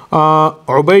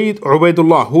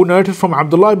Ubaidullah, who narrated from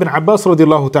Abdullah ibn Abbas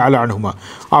radiallahu ta'ala anhuma,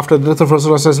 after the death of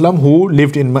Rasulullah who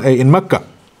lived in Mecca.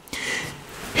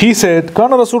 He said,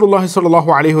 كان رسول الله صلى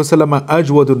الله عليه وسلم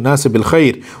أجود الناس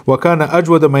بالخير وكان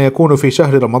أجود ما يكون في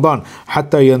شهر رمضان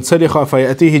حتى ينسلخ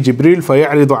فيأتيه جبريل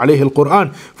فيعرض عليه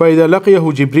القرآن فإذا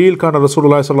لقيه جبريل كان رسول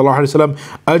الله صلى الله عليه وسلم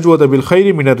أجود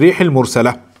بالخير من الريح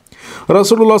المرسلة.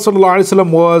 Rasulullah sallallahu alaihi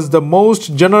wasallam was the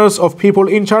most generous of people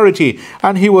in charity,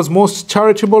 and he was most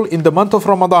charitable in the month of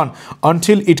Ramadan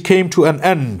until it came to an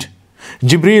end.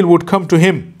 Jibreel would come to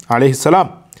him alayhi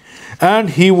salam,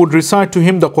 and he would recite to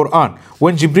him the Quran.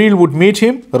 When Jibreel would meet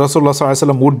him, Rasulullah sallallahu alaihi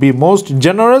wasallam would be most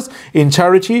generous in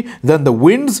charity than the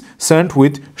winds sent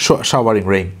with showering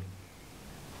rain.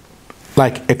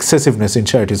 Like excessiveness in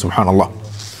charity, subhanallah.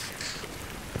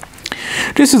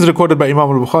 This is recorded by Imam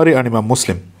al-Bukhari and Imam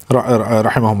Muslim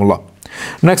rahimahumullah.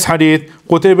 Next hadith,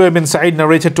 Qutayba ibn Sa'id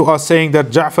narrated to us, saying that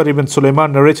Ja'far ibn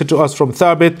Sulaiman narrated to us from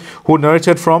Thabit, who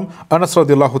narrated from Anas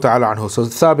radiallahu ta'ala anhu. So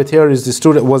Thabit here is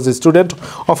was the student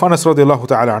of Anas radiallahu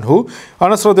ta'ala anhu.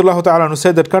 Anas radiallahu ta'ala anhu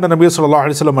said that Kana Nabi sallallahu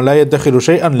alayhi wa sallam la yaddakhiru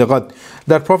shay'an lighad,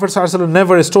 that Prophet sallallahu alayhi wa sallam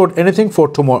never stored anything for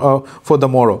the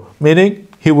morrow, meaning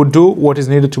he would do what is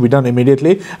needed to be done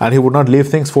immediately, and he would not leave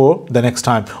things for the next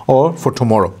time or for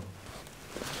tomorrow.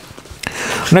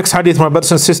 Next hadith, my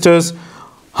brothers and sisters,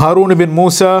 Harun ibn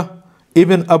Musa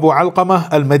ibn Abu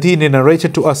Alqamah al-Madini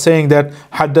narrated to us, saying that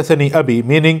Haddathani Abi,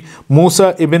 meaning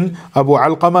Musa ibn Abu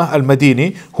Alqamah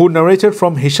al-Madini, who narrated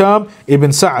from Hisham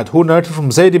ibn Sa'ad, who narrated from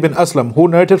Zayd ibn Aslam, who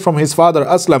narrated from his father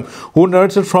Aslam, who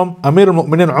narrated from Amir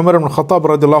al-Mu'minin Umar ibn Khattab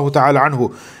radiallahu ta'ala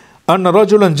anhu, أن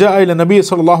رجلا جاء إلى النبي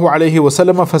صلى الله عليه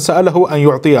وسلم فسأله أن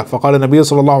يعطيه فقال النبي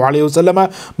صلى الله عليه وسلم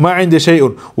ما عندي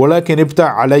شيء ولكن ابتع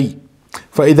علي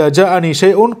فإذا جاءني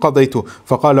شيء قضيته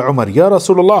فقال عمر يا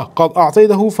رسول الله قد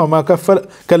أعطيته فما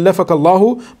كلفك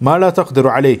الله ما لا تقدر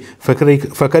عليه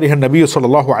فكره النبي صلى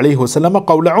الله عليه وسلم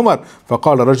قول عمر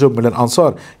فقال رجل من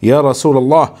الأنصار يا رسول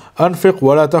الله أنفق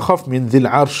ولا تخف من ذي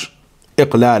العرش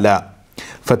إقلالا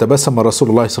فتبسم رسول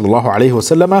الله صلى الله عليه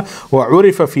وسلم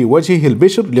وعرف في وجهه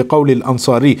البشر لقول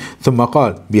الأنصاري ثم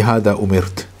قال بهذا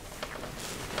أمرت.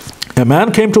 A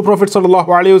man came to Prophet sallallahu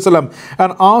alaihi wasallam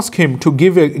and asked him to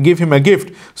give him a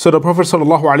gift. So the Prophet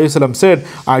sallallahu alaihi wasallam said,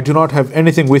 I do not have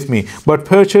anything with me, but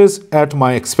purchase at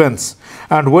my expense.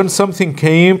 And when something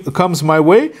comes my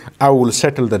way, I will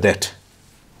settle the debt.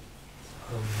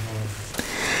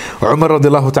 Umar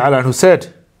radiallahu ta'ala anhu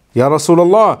said, Ya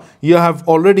Rasulullah, you have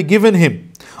already given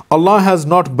him. Allah has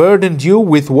not burdened you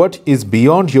with what is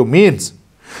beyond your means.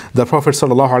 The Prophet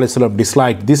sallallahu alaihi wasallam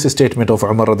disliked this statement of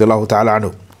Umar radiallahu ta'ala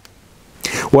anhu.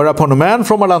 Whereupon a man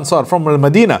from Al-Ansar, from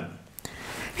Al-Madinah,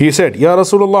 he said, Ya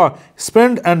Rasulullah,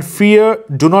 spend and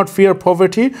do not fear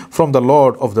poverty from the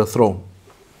Lord of the throne.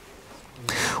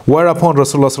 Whereupon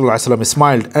Rasulullah sallallahu alaihi wasallam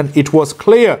smiled, and it was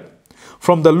clear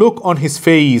from the look on his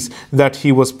face that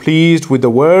he was pleased with the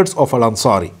words of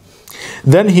Al-Ansari.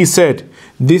 Then he said,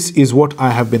 this is what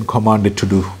I have been commanded to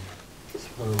do.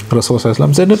 Rasulullah sallallahu alaihi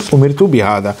wasallam said, Umirtu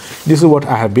bihada. This is what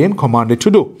I have been commanded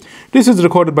to do. This is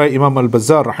recorded by Imam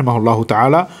Al-Bazzar rahimahullah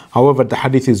ta'ala. However, the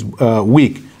hadith is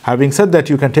weak. Having said that,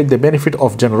 you can take the benefit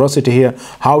of generosity here,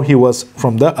 how he was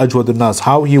from the Ajwadun Nas,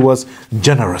 how he was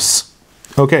generous.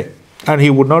 Okay. And he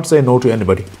would not say no to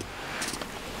anybody.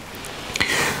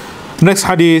 Next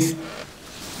hadith,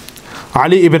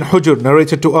 Ali ibn Hujr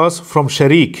narrated to us from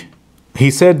Sharik. He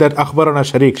said that Akhbarana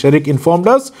Sharik. Sharik informed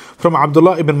us from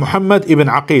Abdullah ibn Muhammad ibn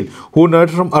Aqil, who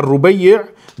narrated from Ar-Rubayyi'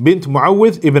 bint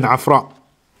Muawwidh ibn Afra.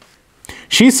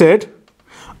 She said,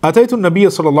 أتيت النبي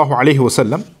صلى الله عليه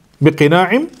وسلم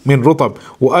بقناع من رطب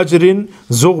وأجر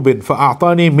زغب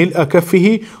فأعطاني ملء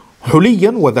كفه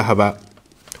حليا وذهبا.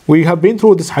 We have been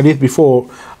through this hadith before,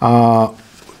 4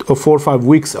 or 5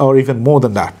 weeks or even more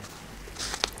than that.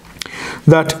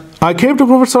 That I came to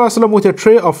Prophet ﷺ with a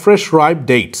tray of fresh ripe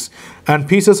dates and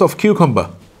pieces of cucumber.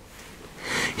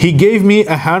 He gave me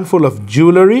a handful of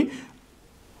jewelry,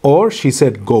 or she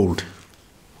said gold.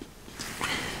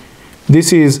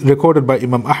 This is recorded by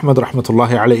Imam Ahmad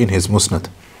rahmatullahi alayhi in his Musnad.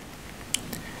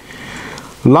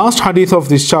 Last hadith of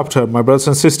this chapter, my brothers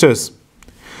and sisters,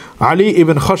 Ali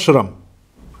ibn Khashram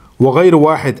وغير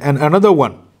واحد, and another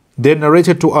one, they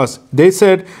narrated to us. They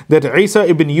said that Isa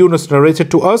ibn Yunus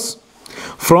narrated to us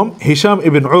from Hisham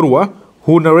ibn Urwa,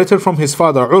 who narrated from his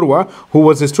father Urwa, who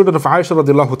was a student of Aisha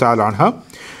radiallahu ta'ala anha.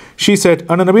 She said,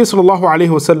 أن النبي صلى الله عليه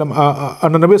وسلم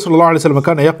أن النبي صلى الله عليه وسلم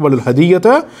كان يقبل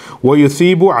الهدية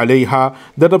ويثيب عليها,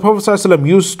 that the Prophet صلى الله عليه وسلم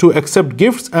used to accept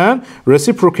gifts and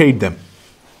reciprocate them.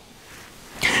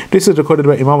 This is recorded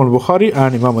by Imam Al-Bukhari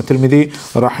and Imam At-Tirmidhi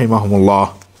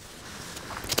rahimahumullah.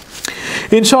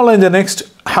 Inshallah, in the next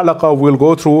halaqah, we'll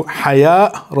go through Haya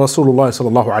Rasulullah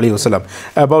sallallahu alayhi wasallam,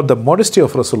 about the modesty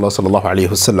of Rasulullah sallallahu alayhi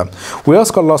wasallam. We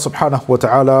ask Allah subhanahu wa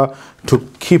ta'ala to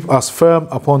keep us firm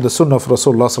upon the sunnah of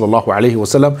Rasulullah sallallahu alayhi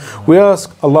wasallam. We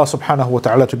ask Allah subhanahu wa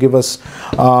ta'ala to give us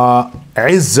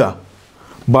izzah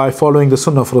by following the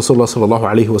sunnah of Rasulullah sallallahu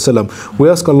alayhi wasallam. We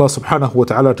ask Allah subhanahu wa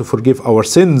ta'ala to forgive our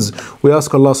sins. We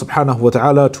ask Allah subhanahu wa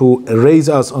ta'ala to raise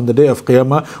us on the day of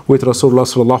Qiyamah with Rasulullah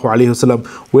sallallahu alayhi wasallam.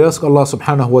 We ask Allah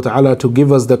subhanahu wa ta'ala to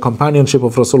give us the companionship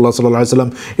of Rasulullah sallallahu alayhi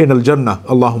wasallam in al-Jannah.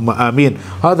 Allahumma ameen.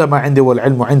 هذا ما عندي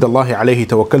والعلم عند الله عليه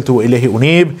توكلت وإليه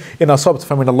أنيب. إن أصبت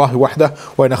فمن الله وحده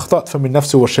وإن أخطأت فمن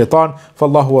نفسي والشيطان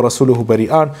فالله ورسوله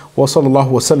بريئان. وصلى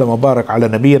الله وسلم وبارك على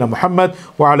نبينا محمد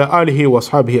وعلى آله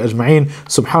وأصحابه أجمعين.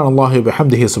 سبحان الله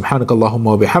وبحمده سبحانك اللهم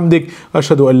وبحمدك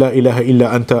أشهد أن لا إله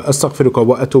إلا أنت أستغفرك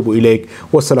وأتوب إليك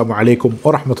والسلام عليكم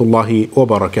ورحمة الله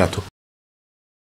وبركاته.